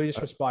that. Let me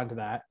just respond to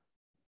that.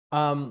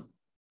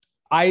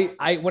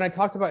 I when I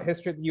talked about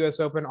history at the US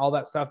Open, all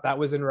that stuff, that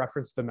was in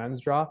reference to the men's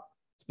draw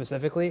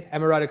specifically.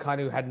 Emma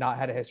Raducanu had not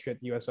had a history at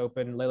the US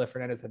Open. Leylah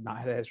Fernandez had not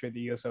had a history at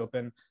the US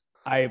Open.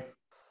 I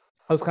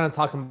was kind of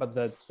talking about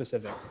the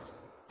specific.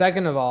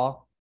 Second of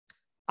all,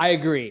 I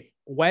agree.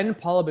 When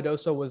Paula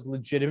Badosa was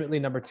legitimately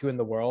number 2 in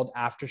the world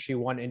after she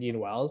won Indian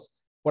Wells,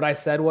 what I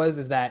said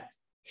is that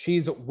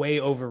she's way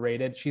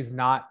overrated. She's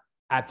not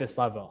at this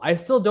level. I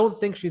still don't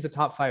think she's a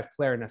top 5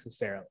 player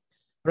necessarily,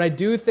 but I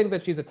do think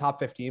that she's a top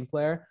 15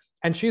 player.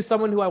 And she's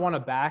someone who I want to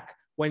back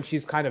when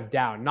she's kind of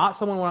down, not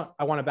someone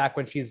I want to back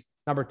when she's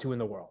number 2 in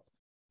the world.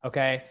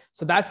 Okay.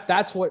 So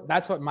that's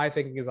what my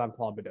thinking is on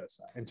Paula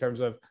Badosa in terms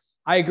of,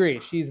 I agree.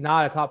 She's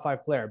not a top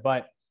 5 player,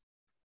 but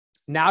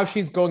now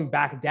she's going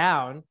back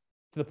down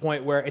to the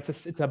point where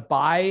it's a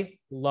buy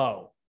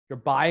low. You're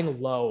buying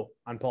low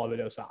on Paula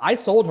Badosa. I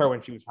sold her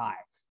when she was high.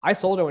 When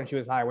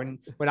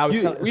I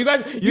was telling you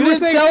guys, you were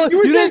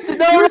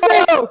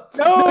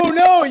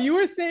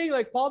saying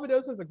like Paula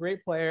Badosa is a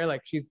great player,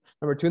 like she's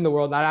number 2 in the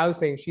world. And I was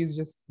saying she's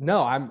just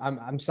no.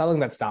 I'm selling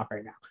that stock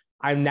right now.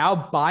 I'm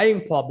now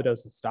buying Paula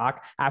Badosa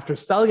stock after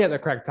selling it at the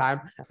correct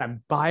time, and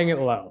I'm buying it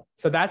low.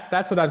 So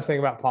that's what I'm saying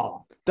about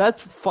Paula.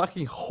 That's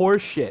fucking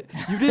horseshit.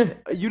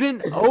 You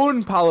didn't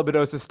own Paula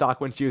Badosa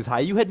stock when she was high.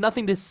 You had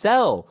nothing to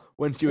sell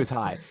when she was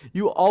high.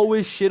 You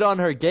always shit on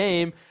her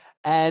game.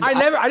 And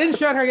I didn't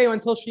shit on her game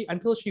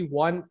after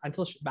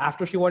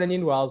she won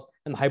Indian Wells,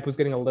 and the hype was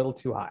getting a little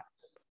too high.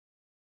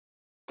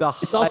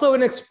 It's also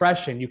an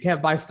expression. You can't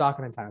buy stock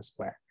in a tennis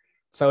player.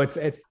 So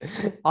it's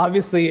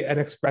obviously an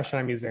expression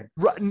I'm using.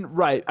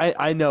 Right.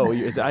 I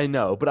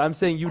know. But I'm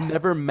saying you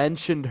never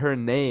mentioned her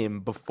name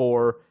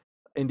before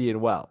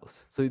Indian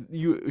Wells. So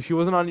she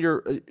wasn't on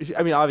your.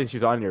 I mean, obviously she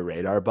was on your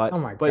radar, but oh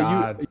my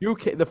God. you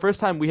the first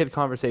time we had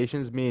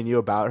conversations, me and you,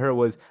 about her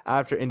was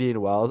after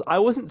Indian Wells. I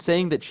wasn't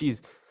saying that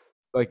she's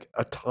like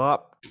a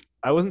top.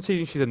 I wasn't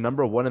saying she's a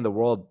number 1 in the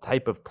world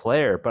type of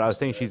player, but I was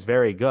saying she's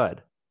very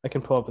good. I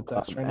can pull up the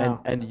text right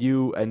now. And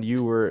you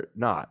were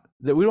not.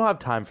 We don't have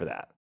time for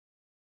that.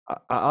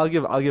 I'll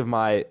give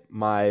my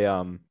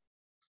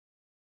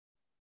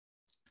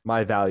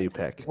value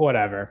pick.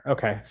 Whatever.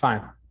 Okay,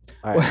 fine.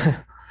 All right.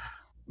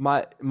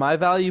 my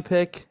value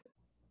pick,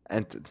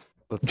 and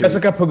let's see.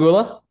 Jessica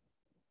Pegula.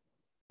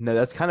 No,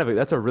 that's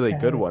a really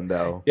good one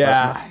though.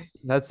 Yeah,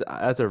 that's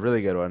a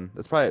really good one.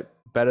 That's probably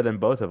better than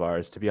both of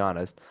ours, to be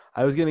honest.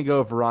 I was gonna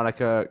go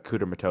Veronika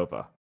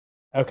Kudermetova.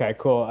 Okay,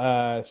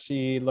 cool.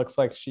 She looks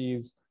like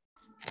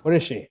what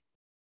is she?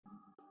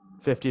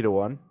 50 to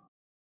 1.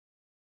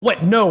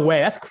 What? No way.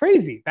 That's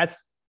crazy.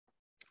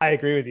 I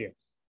agree with you.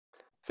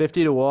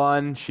 50 to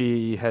 1.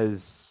 She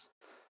is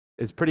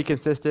pretty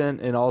consistent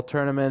in all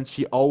tournaments.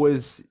 She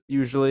always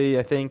usually,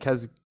 I think,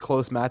 has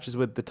close matches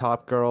with the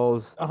top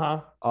girls.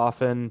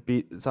 Often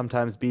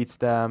sometimes beats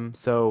them.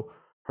 So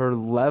her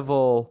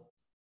level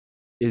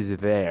is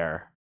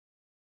there.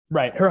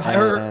 Right.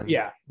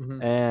 Yeah.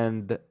 Mm-hmm.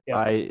 And yeah.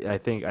 I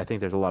think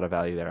there's a lot of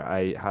value there.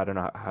 I don't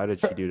know, how did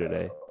she do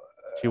today?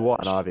 She won,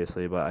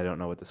 obviously, but I don't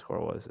know what the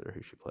score was or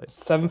who she played.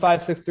 7-5,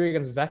 6-3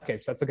 against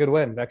Vekic. That's a good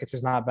win. Vekic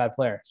is not a bad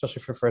player,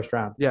 especially for first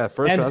round. Yeah,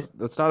 round.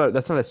 That's not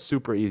a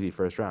super easy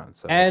first round.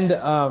 So.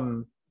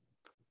 And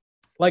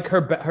like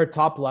her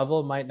top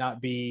level might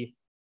not be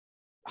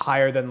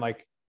higher than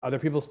like other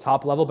people's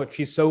top level, but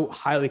she's so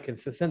highly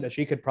consistent that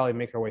she could probably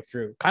make her way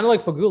through. Kind of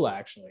like Pegula,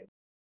 actually.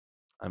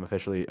 I'm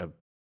officially a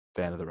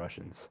fan of the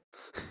Russians.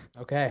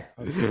 Okay,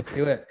 let's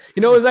do it.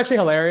 You know, it was actually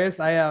hilarious.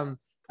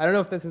 I don't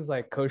know if this is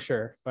like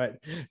kosher, but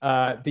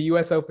the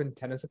US Open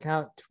tennis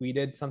account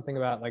tweeted something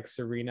about like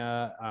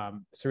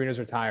Serena's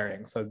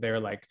retiring. So they're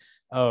like,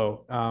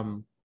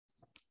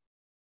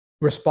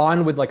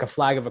 respond with like a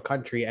flag of a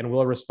country and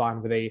we'll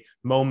respond with a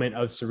moment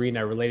of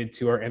Serena related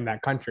to her in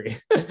that country.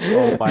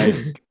 Oh my.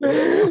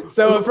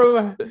 So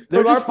from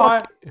our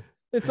pod,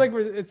 it's like,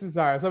 it's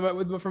sorry. So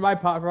but for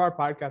our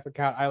podcast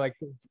account,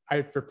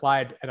 I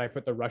replied and I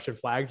put the Russian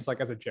flag just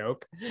like as a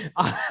joke.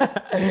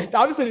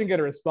 Obviously didn't get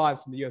a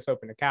response from the US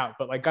Open account,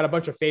 but like got a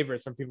bunch of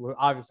favors from people who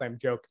obviously I'm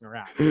joking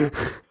around.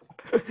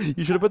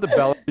 You should have put the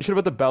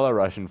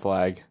Belarusian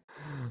flag.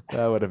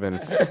 That would have been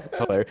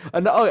hilarious.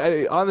 And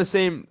on the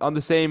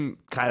same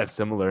kind of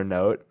similar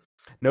note,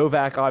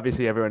 Novak,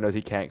 obviously everyone knows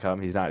he can't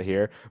come. He's not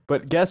here.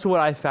 But guess what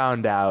I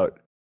found out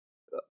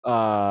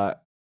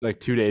like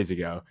 2 days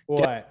ago?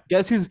 What?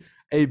 Guess who's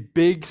a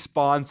big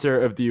sponsor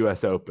of the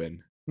US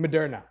Open?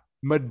 Moderna.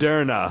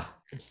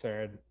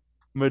 Absurd.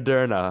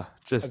 Moderna.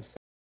 Just absurd.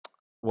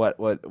 What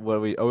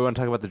we want to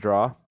talk about the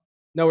draw?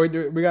 No, we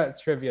got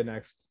trivia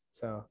next.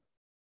 So,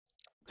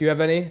 do you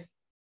have any?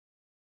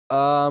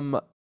 Um,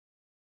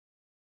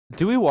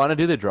 do we want to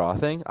do the draw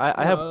thing?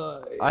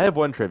 Uh, I have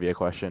one trivia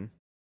question.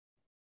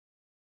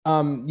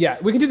 yeah,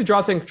 we can do the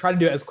draw thing. Try to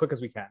do it as quick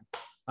as we can.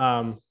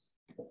 Um,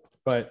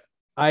 but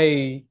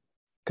because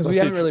we Let's do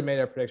haven't really made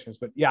our predictions.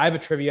 But yeah, I have a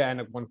trivia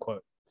and one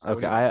quote. So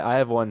Okay, I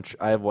have one.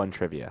 I have one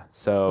trivia.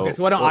 So okay,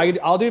 so why don't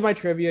I'll do my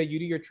trivia, you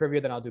do your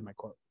trivia, then I'll do my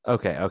quote.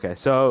 okay.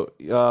 So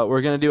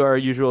we're gonna do our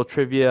usual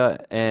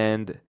trivia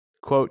and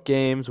quote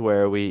games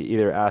where we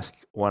either ask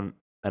one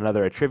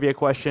another a trivia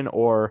question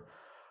or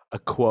a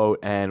quote,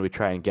 and we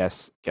try and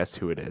guess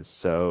who it is.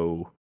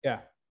 So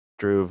Yeah,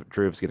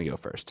 Drew's gonna go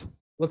first.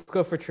 let's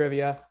go for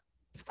trivia.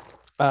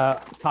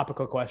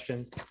 Topical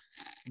question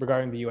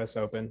regarding the U.S.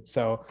 Open.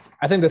 So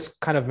I think this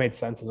kind of made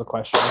sense as a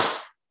question.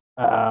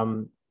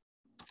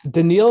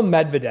 Daniil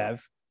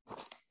Medvedev,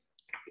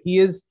 he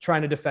is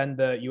trying to defend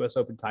the U.S.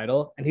 Open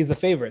title, and he's the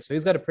favorite. So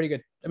he's got a pretty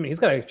good. I mean, he's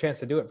got a chance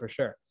to do it for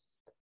sure.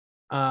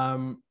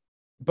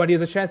 But he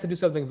has a chance to do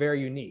something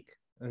very unique.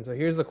 And so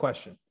here's the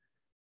question: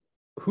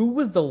 who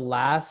was the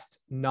last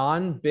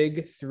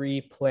non-Big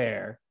Three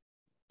player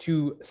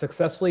to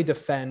successfully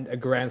defend a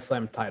Grand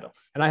Slam title?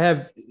 And I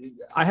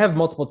have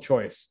multiple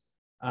choice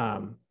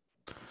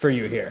for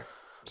you here.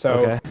 So,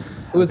 Okay.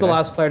 who was the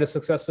last player to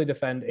successfully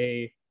defend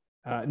a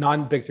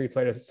non-Big Three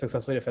player to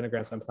successfully defend a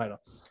Grand Slam title?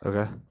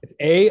 Okay. It's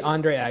A.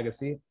 Andre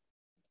Agassi,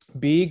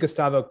 B.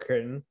 Gustavo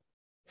Kuerten,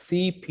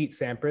 C. Pete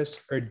Sampras,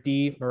 or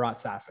D. Marat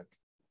Safin.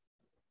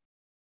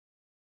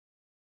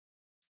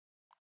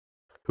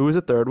 Who was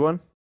the third one?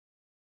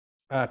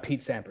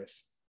 Pete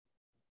Sampras.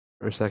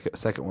 Or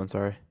second one,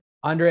 sorry.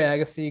 Andre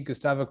Agassi,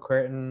 Gustavo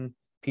Kuerten,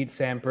 Pete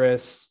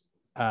Sampras,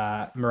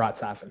 Marat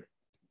Safin.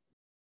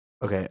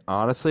 Okay,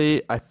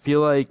 honestly, I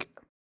feel like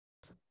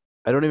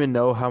I don't even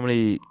know how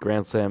many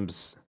Grand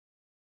Slams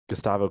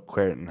Gustavo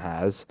Kuerten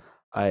has.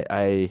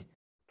 I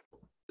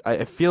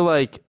feel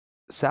like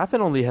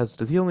Safin only has.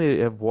 Does he only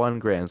have one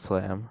Grand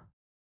Slam?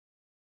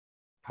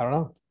 I don't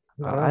know.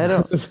 I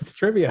don't. It's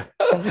trivia.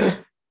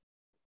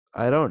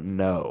 I don't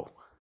know,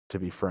 to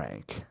be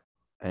frank.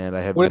 And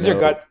I have. What is your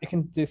gut? You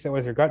can just say, what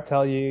does your gut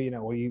tell you? You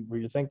know, what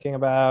you're thinking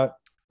about?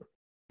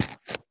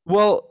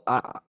 Well,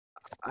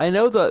 I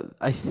know that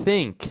I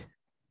think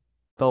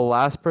the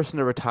last person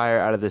to retire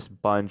out of this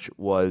bunch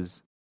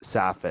was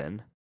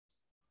Safin.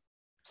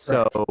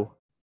 So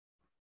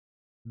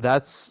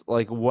that's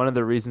like one of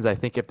the reasons I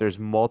think if there's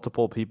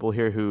multiple people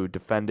here who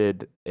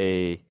defended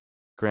a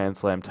Grand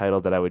Slam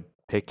title that I would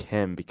pick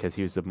him because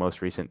he was the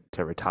most recent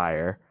to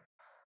retire.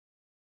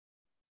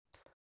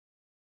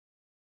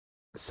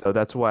 So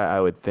that's why I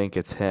would think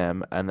it's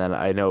him. And then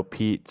I know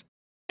Pete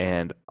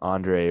and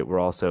Andre were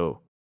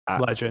also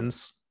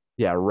Legends.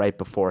 Yeah, right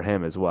before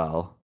him as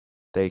well.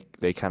 They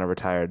kind of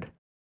retired.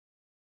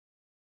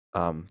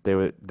 They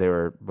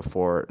were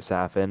before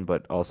Safin,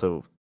 but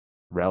also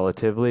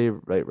relatively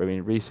right. I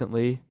mean,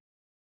 recently.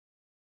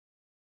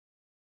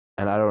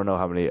 And I don't know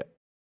how many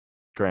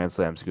Grand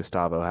Slams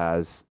Gustavo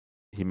has.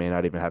 He may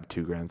not even have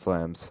 2 Grand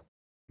Slams.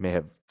 He may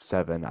have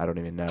 7. I don't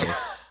even know.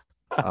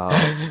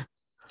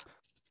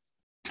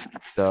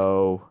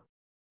 So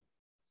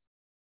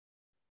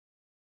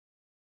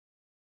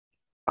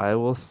I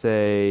will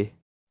say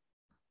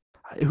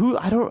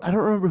I don't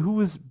remember who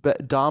was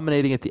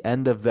dominating at the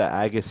end of the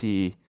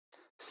Agassi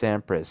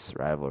Sampras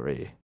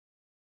rivalry.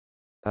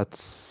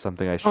 That's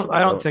something I should. I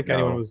don't think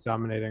anyone was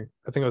dominating.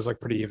 I think it was like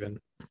pretty even.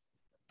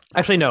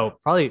 Actually, no,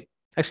 probably.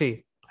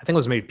 Actually, I think it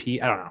was maybe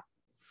Pete. I don't know.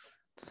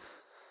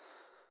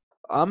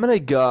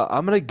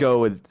 I'm gonna go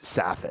with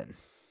Safin.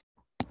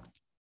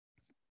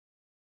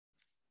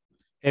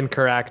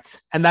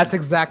 Incorrect, and that's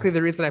exactly the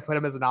reason I put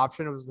him as an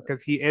option. It was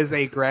because he is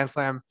a Grand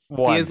Slam.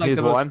 One. He is like he's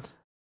the one. most.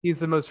 He's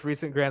the most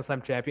recent Grand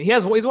Slam champion.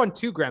 He's won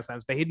 2 Grand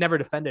Slams, but he'd never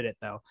defended it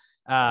though.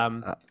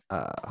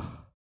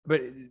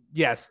 But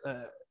yes,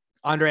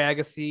 Andre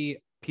Agassi,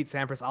 Pete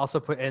Sampras also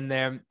put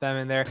them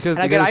in there. Because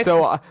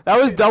that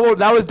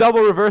was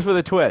double reverse with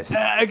a twist.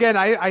 Again,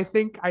 I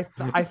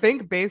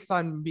think based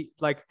on me,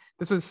 like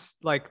this was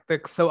like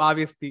so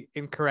obvious the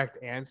incorrect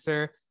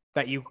answer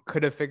that you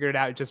could have figured it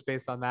out just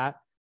based on that.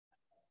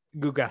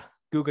 Guga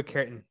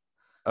Kuerten.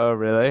 Oh,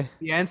 really?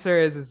 The answer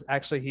is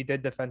actually he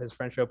did defend his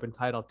French Open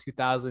title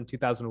 2000,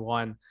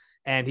 2001,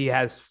 and he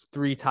has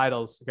 3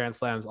 titles, Grand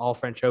Slams, all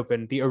French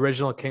Open, the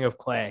original King of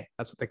Clay.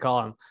 That's what they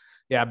call him.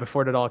 Yeah,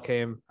 before it all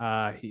came,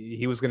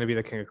 he was going to be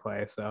the King of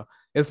Clay. So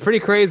it's pretty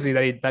crazy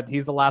that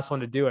he's the last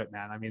one to do it,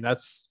 man. I mean,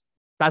 that's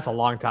a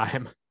long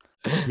time.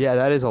 Yeah,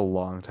 that is a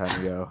long time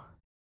ago.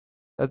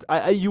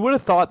 You would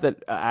have thought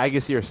that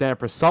Agassi or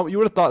Sampras, you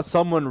would have thought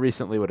someone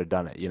recently would have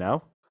done it, you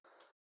know?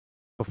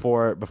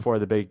 Before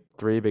the big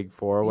 3, big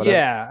 4, whatever.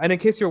 Yeah, and in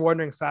case you're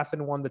wondering,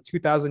 Safin won the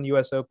 2000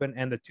 U.S. Open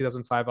and the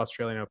 2005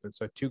 Australian Open,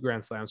 so 2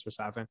 Grand Slams for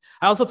Safin.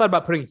 I also thought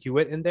about putting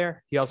Hewitt in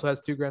there. He also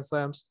has 2 Grand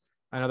Slams.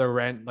 Another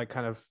rant, like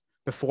kind of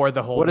before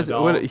the whole. What is it?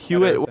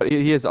 Hewitt?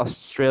 He has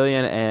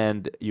Australian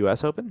and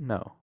U.S. Open?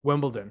 No,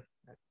 Wimbledon,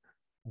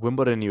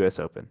 U.S.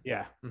 Open.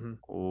 Yeah.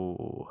 Mm-hmm.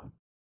 Ooh.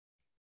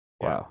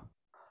 Yeah. Wow.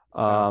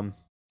 So,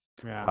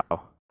 yeah.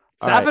 Wow.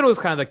 All right. Safin was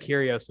kind of the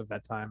Kyrgios of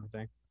that time, I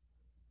think.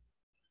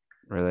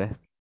 Really?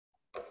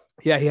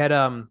 Yeah, he had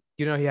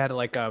he had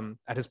like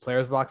at his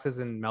players boxes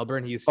in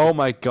Melbourne. He used to Oh just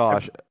my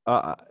gosh.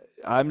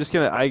 I'm just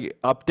gonna I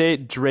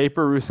update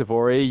Draper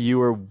Rusevori.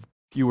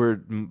 You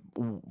were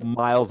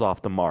miles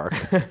off the mark.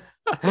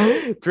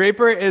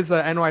 Draper is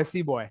a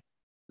NYC boy.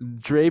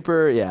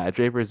 Draper, yeah,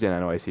 Draper's an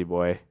NYC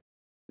boy.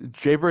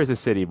 Draper is a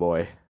city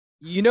boy.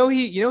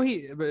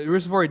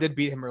 Rusevori did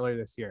beat him earlier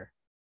this year.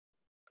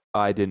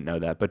 I didn't know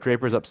that, but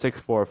Draper's up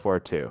 6-4,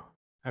 4-2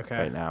 Okay.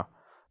 right now.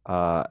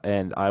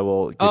 And I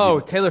will give Oh,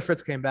 you, Taylor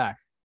Fritz came back.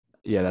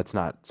 yeah, that's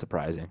not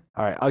surprising.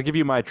 All right, I'll give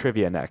you my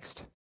trivia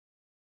next.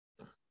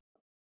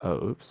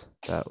 Oh, oops.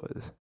 That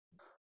was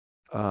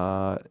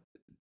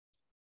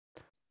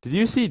Did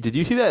you see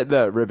that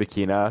the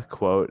Rybakina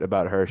quote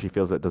about her? She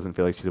feels that doesn't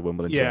feel like she's a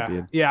Wimbledon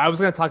champion. Yeah, I was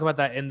gonna talk about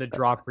that in the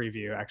draw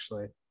preview,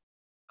 actually.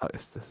 Oh,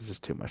 this is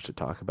just too much to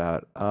talk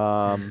about.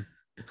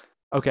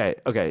 Okay.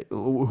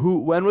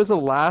 When was the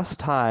last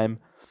time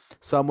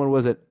someone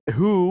was it?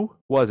 Who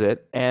was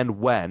it, and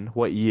when?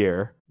 What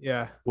year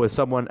Yeah. was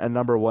someone a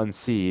number one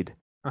seed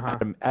Uh-huh.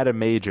 at a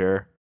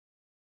major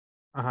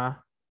Uh-huh.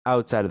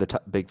 outside of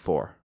the big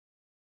four?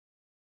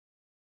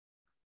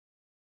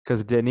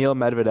 Because Daniil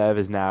Medvedev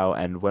is now,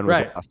 and when was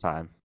the Right. last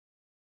time?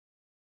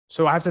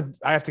 So I have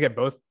to get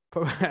both.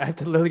 I have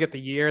to literally get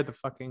the year, the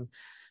fucking.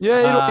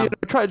 Yeah,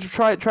 try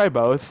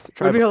both.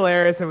 It would be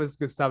hilarious if it was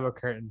Gustavo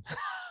Curtin.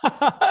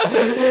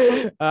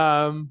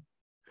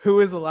 Who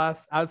is the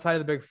last outside of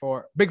the big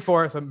four? Big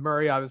four. So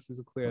Murray obviously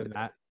is clear than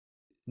that.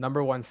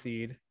 Number one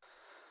seed.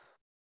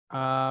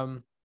 I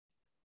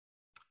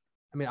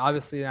mean,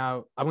 obviously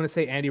now I'm going to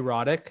say Andy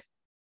Roddick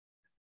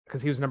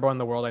because he was number one in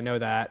the world. I know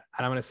that,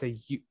 and I'm going to say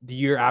the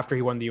year after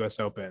he won the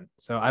U.S. Open.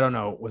 So I don't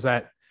know. Was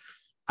that?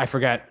 I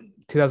forget.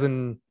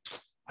 2000.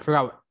 I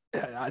forgot.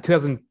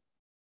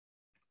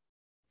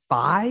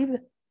 2005.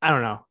 I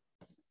don't know.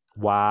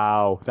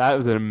 Wow, that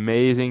was an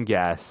amazing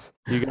guess.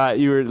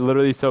 You were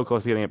literally so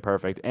close to getting it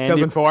perfect.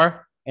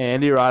 2004.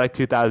 Andy Roddick,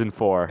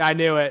 2004. I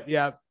knew it.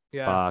 Yeah.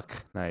 Fuck,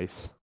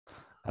 nice.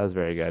 That was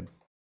very good.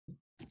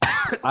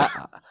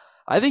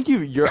 I think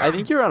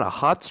you're on a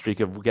hot streak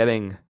of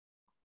getting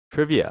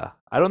trivia.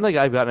 I don't think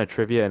I've gotten a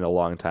trivia in a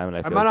long time,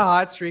 and I'm on a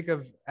hot streak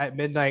of at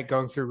midnight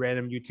going through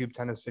random YouTube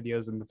tennis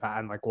videos in the past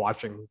and like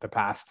watching the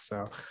past.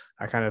 So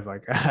I kind of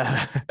like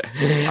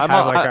I'm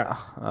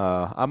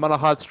on a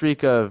hot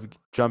streak of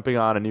jumping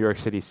on a New York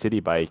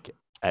City bike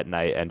at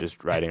night and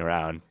just riding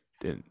around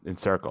in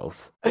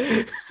circles.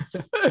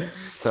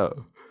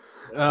 So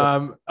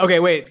okay,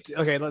 wait.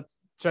 Okay,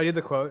 should I do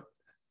the quote?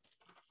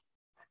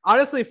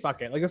 Honestly,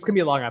 fuck it. Like this can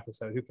be a long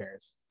episode. Who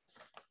cares?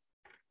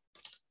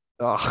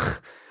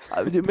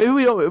 Maybe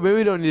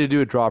we don't need to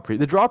do a draw preview.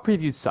 The draw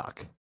previews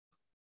suck.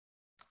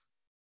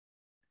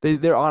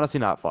 They're honestly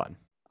not fun.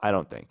 I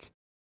don't think.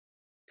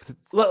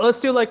 Let's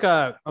do like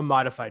a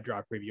modified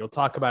draw preview. We'll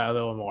talk about it a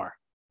little more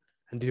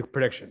and do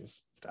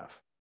predictions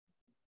stuff.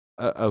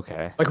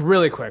 Okay. Like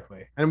really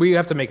quickly, and we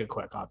have to make it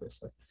quick,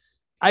 obviously.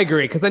 I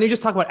agree, because then you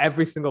just talk about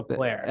every single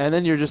player, and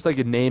then you're just like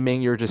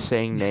you're just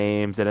saying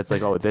names, and it's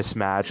like, oh, this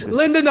match,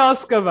 Linda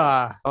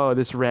Noskova. Oh,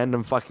 this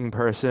random fucking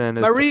person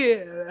is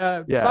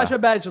Sasha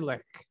Bajilik.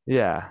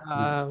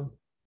 Yeah.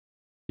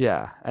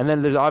 Yeah, and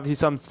then there's obviously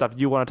some stuff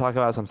you want to talk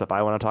about, some stuff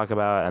I want to talk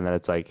about, and then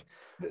it's like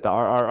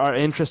our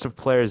interest of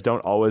players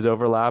don't always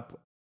overlap,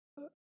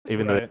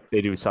 even though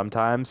they do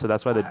sometimes. So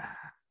that's why the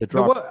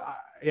draw.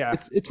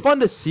 It's fun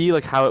to see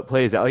like how it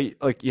plays out,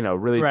 like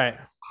really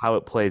how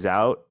it plays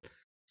out.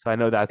 So I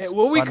know that's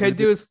what we could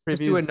do is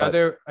just do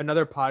another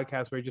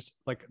podcast where you just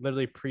like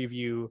literally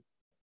preview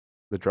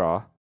the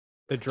draw.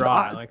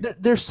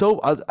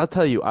 I'll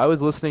tell you, I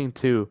was listening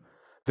to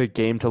the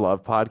Game to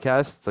Love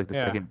podcast. It's like the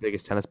second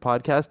biggest tennis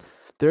podcast.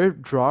 Their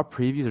draw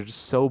previews are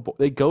just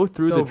they go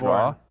through the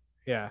draw.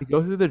 Yeah. They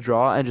go through the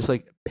draw and just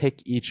like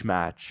pick each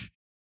match.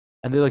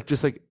 And they like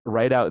just like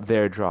write out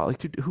their draw. Like,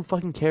 dude, who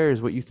fucking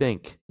cares what you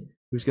think?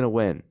 Who's gonna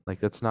win? Like,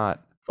 that's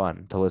not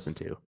fun to listen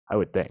to, I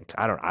would think.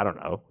 I don't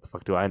know. What the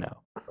fuck do I know?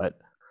 But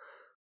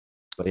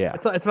yeah.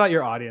 It's about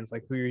your audience,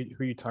 like who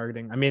you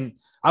targeting. I mean,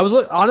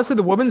 honestly,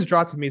 the women's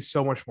draw to me is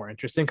so much more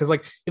interesting because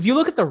like if you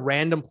look at the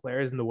random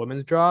players in the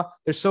women's draw,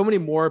 there's so many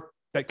more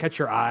that catch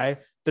your eye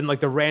than like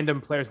the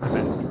random players in the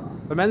men's draw.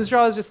 The men's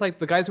draw is just like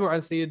the guys who are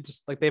unseeded,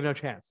 just like they have no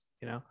chance,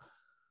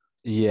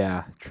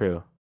 Yeah,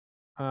 true.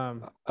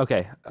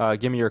 Okay,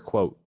 give me your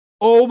quote.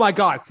 Oh my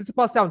God,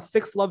 Tsitsipas down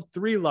 6-love,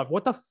 3-love.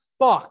 What the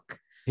fuck?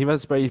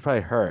 He's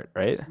probably hurt,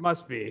 right?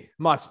 Must be.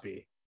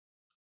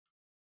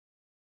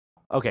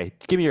 Okay,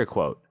 give me your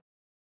quote.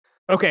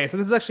 Okay, so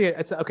this is actually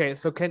okay.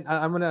 So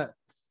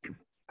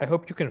I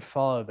hope you can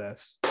follow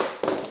this.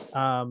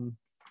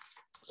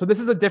 So this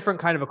is a different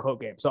kind of a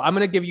quote game. So I'm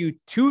gonna give you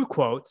 2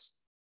 quotes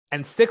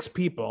and 6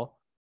 people,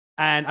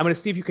 and I'm gonna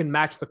see if you can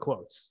match the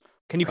quotes.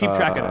 Can you keep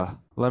track of this?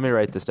 Let me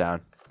write this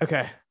down.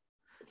 Okay.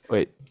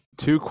 Wait,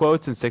 2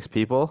 quotes and 6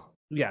 people?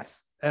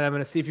 Yes, and I'm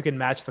gonna see if you can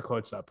match the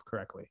quotes up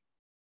correctly.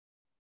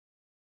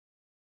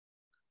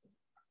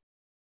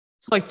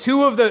 So like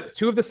two of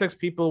the six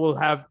people will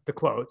have the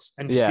quotes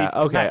and just see Yeah. if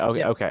Okay. yeah, Okay.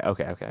 yeah, Okay.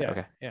 Okay. Okay. yeah,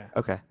 Okay. yeah.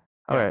 Okay.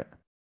 All Yeah. right.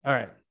 All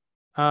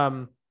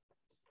right.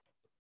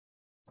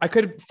 I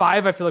could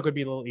five. I feel like would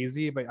be a little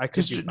easy, but I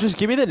could do five. Just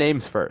give me the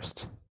names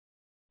first.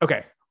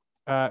 Okay.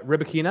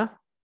 Rybakina,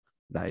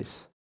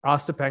 Nice.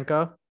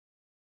 Ostapenko,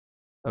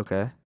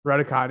 Okay.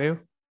 Raducanu,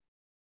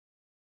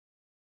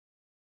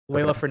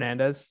 Leila Okay.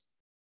 Fernandez,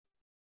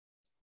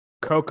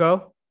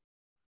 Coco,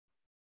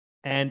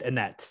 and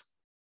Annette.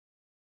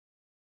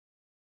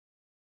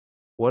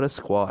 What a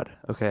squad.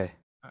 Okay.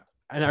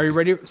 And are you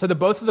ready? So the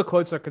both of the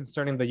quotes are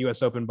concerning the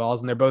U.S. Open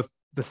balls, and they're both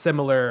the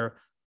similar.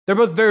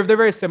 They're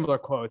very similar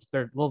quotes.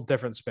 They're a little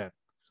different spin.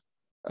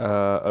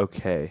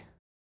 Okay.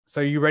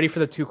 So you ready for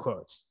the two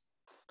quotes?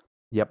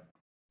 Yep.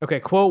 Okay.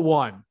 Quote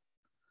one.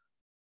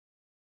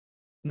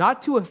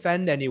 Not to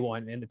offend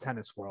anyone in the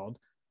tennis world,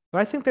 but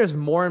I think there's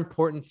more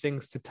important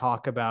things to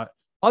talk about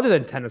other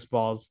than tennis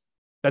balls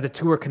that the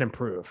tour can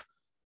improve.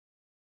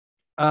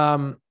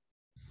 Do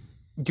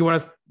you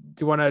want to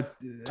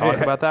Talk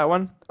about that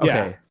one?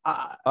 Okay.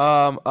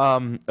 Yeah.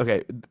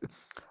 Okay.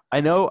 I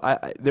know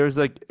there's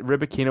like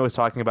Rybakina was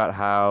talking about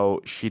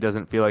how she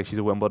doesn't feel like she's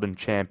a Wimbledon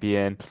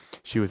champion.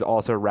 She was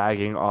also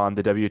ragging on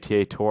the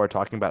WTA tour,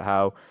 talking about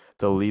how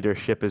the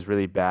leadership is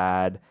really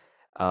bad.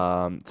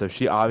 So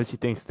she obviously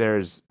thinks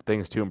there's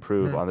things to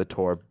improve on the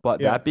tour.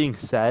 But Yeah. that being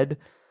said,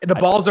 The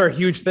balls are a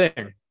huge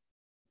thing.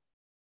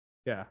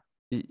 Yeah.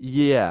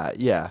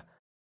 yeah.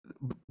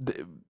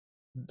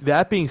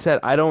 That being said,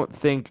 I don't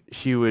think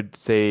she would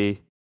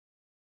say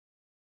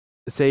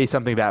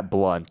something that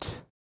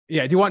blunt.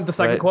 Yeah. Do you want the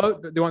second Right.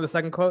 quote? Do you want the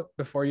second quote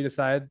before you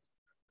decide?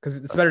 Because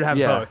it's better to have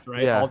Yeah, both,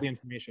 right? yeah. All the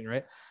information,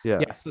 right? Yeah.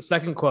 Yeah. So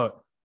second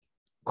quote.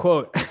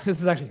 Quote, this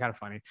is actually kind of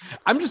funny.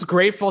 I'm just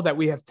grateful that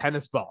we have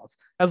tennis balls.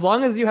 As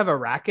long as you have a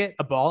racket,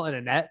 a ball, and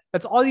a net,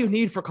 that's all you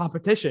need for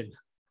competition.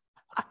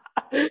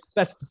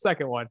 That's the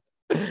second one.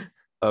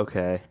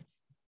 Okay.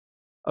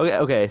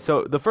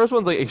 So the first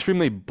one's like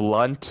extremely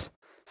blunt.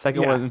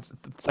 Second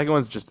Yeah.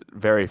 one's just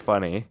very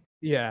funny.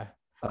 Yeah.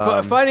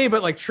 Um, Funny,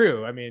 but like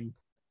true. I mean,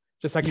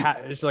 just like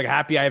just like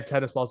happy I have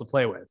tennis balls to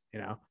play with.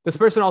 This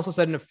person also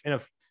said in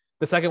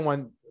the second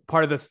one,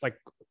 part of this like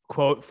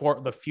quote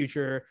for the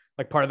future,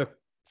 like part of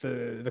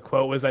the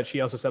quote was that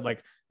she also said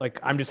like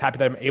I'm just happy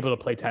that I'm able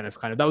to play tennis.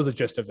 Kind of that was the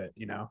gist of it.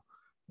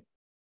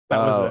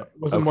 That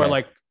wasn't more okay.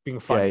 like being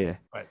funny. Yeah.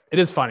 But it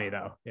is funny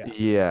though. Yeah.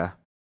 Yeah.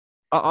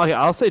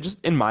 I'll say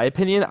just in my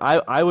opinion,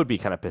 I would be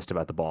kind of pissed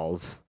about the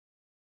balls.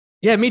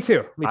 Yeah, me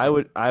too. I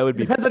would It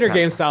be depends on your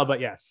game style, but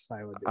yes,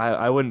 I would.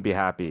 I wouldn't be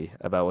happy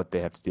about what they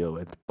have to deal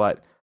with.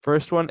 But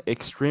first one,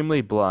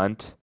 extremely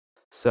blunt.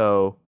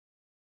 So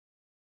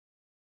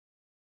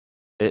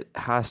it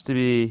has to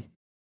be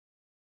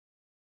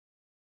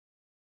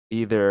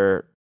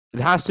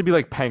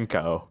like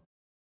Penko.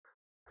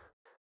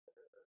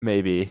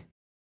 Maybe.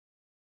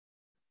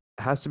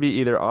 It has to be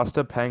either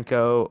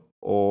Ostapenko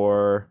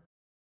or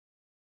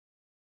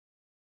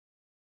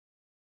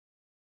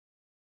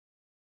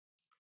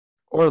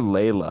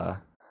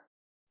Layla.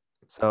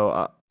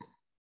 So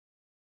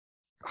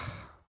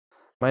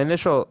my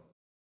initial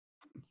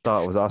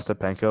thought was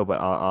Ostapenko,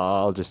 but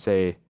I'll just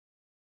say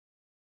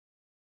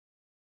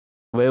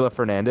Leila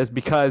Fernandez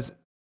because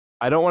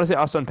I don't want to say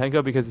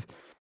Ostapenko because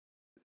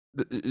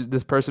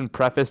this person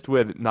prefaced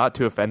with not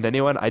to offend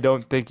anyone. I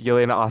don't think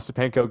Yelena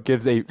Ostapenko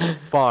gives a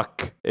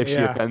fuck if she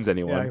offends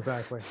anyone. Yeah,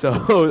 exactly.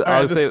 So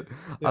I'll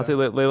say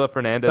Leila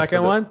Fernandez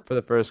Second one for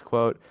the first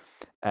quote,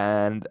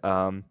 and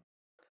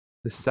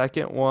the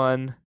second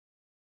one,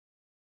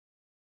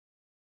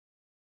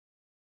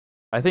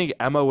 I think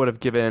Emma would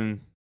have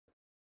given.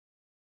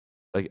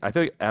 Like I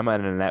feel like Emma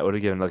and Annette would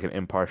have given like an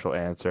impartial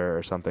answer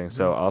or something.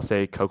 So I'll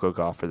say Coco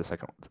Gauff for the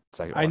second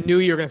one. I knew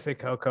you were gonna say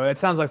Coco. It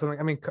sounds like something.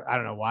 I mean, I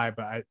don't know why,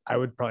 but I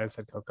would probably have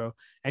said Coco.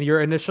 And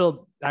your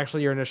initial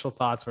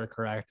thoughts were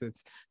correct.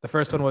 It's the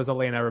first one was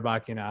Elena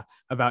Rybakina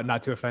about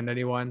not to offend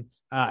anyone.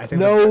 I think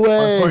no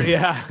way.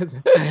 Yeah,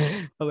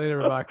 Elena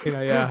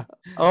Rybakina. Yeah.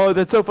 Oh,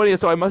 that's so funny.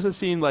 So I must have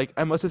seen a.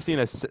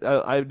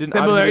 I didn't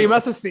similar. You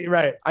must have seen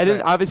right. I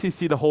didn't obviously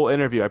see the whole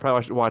interview. I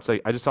probably watched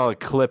like I just saw like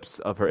clips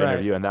of her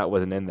interview, and that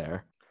wasn't in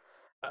there.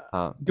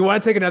 Do you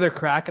want to take another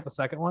crack at the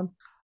second one?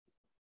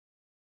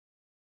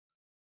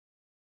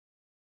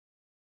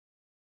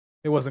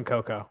 It wasn't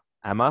Coco.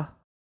 Emma?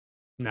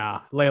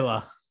 Nah,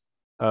 Layla.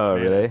 Oh,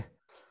 really?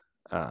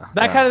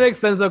 That kind of makes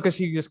sense though, because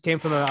she just came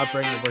from an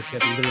upbringing where she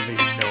had literally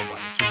no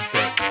money.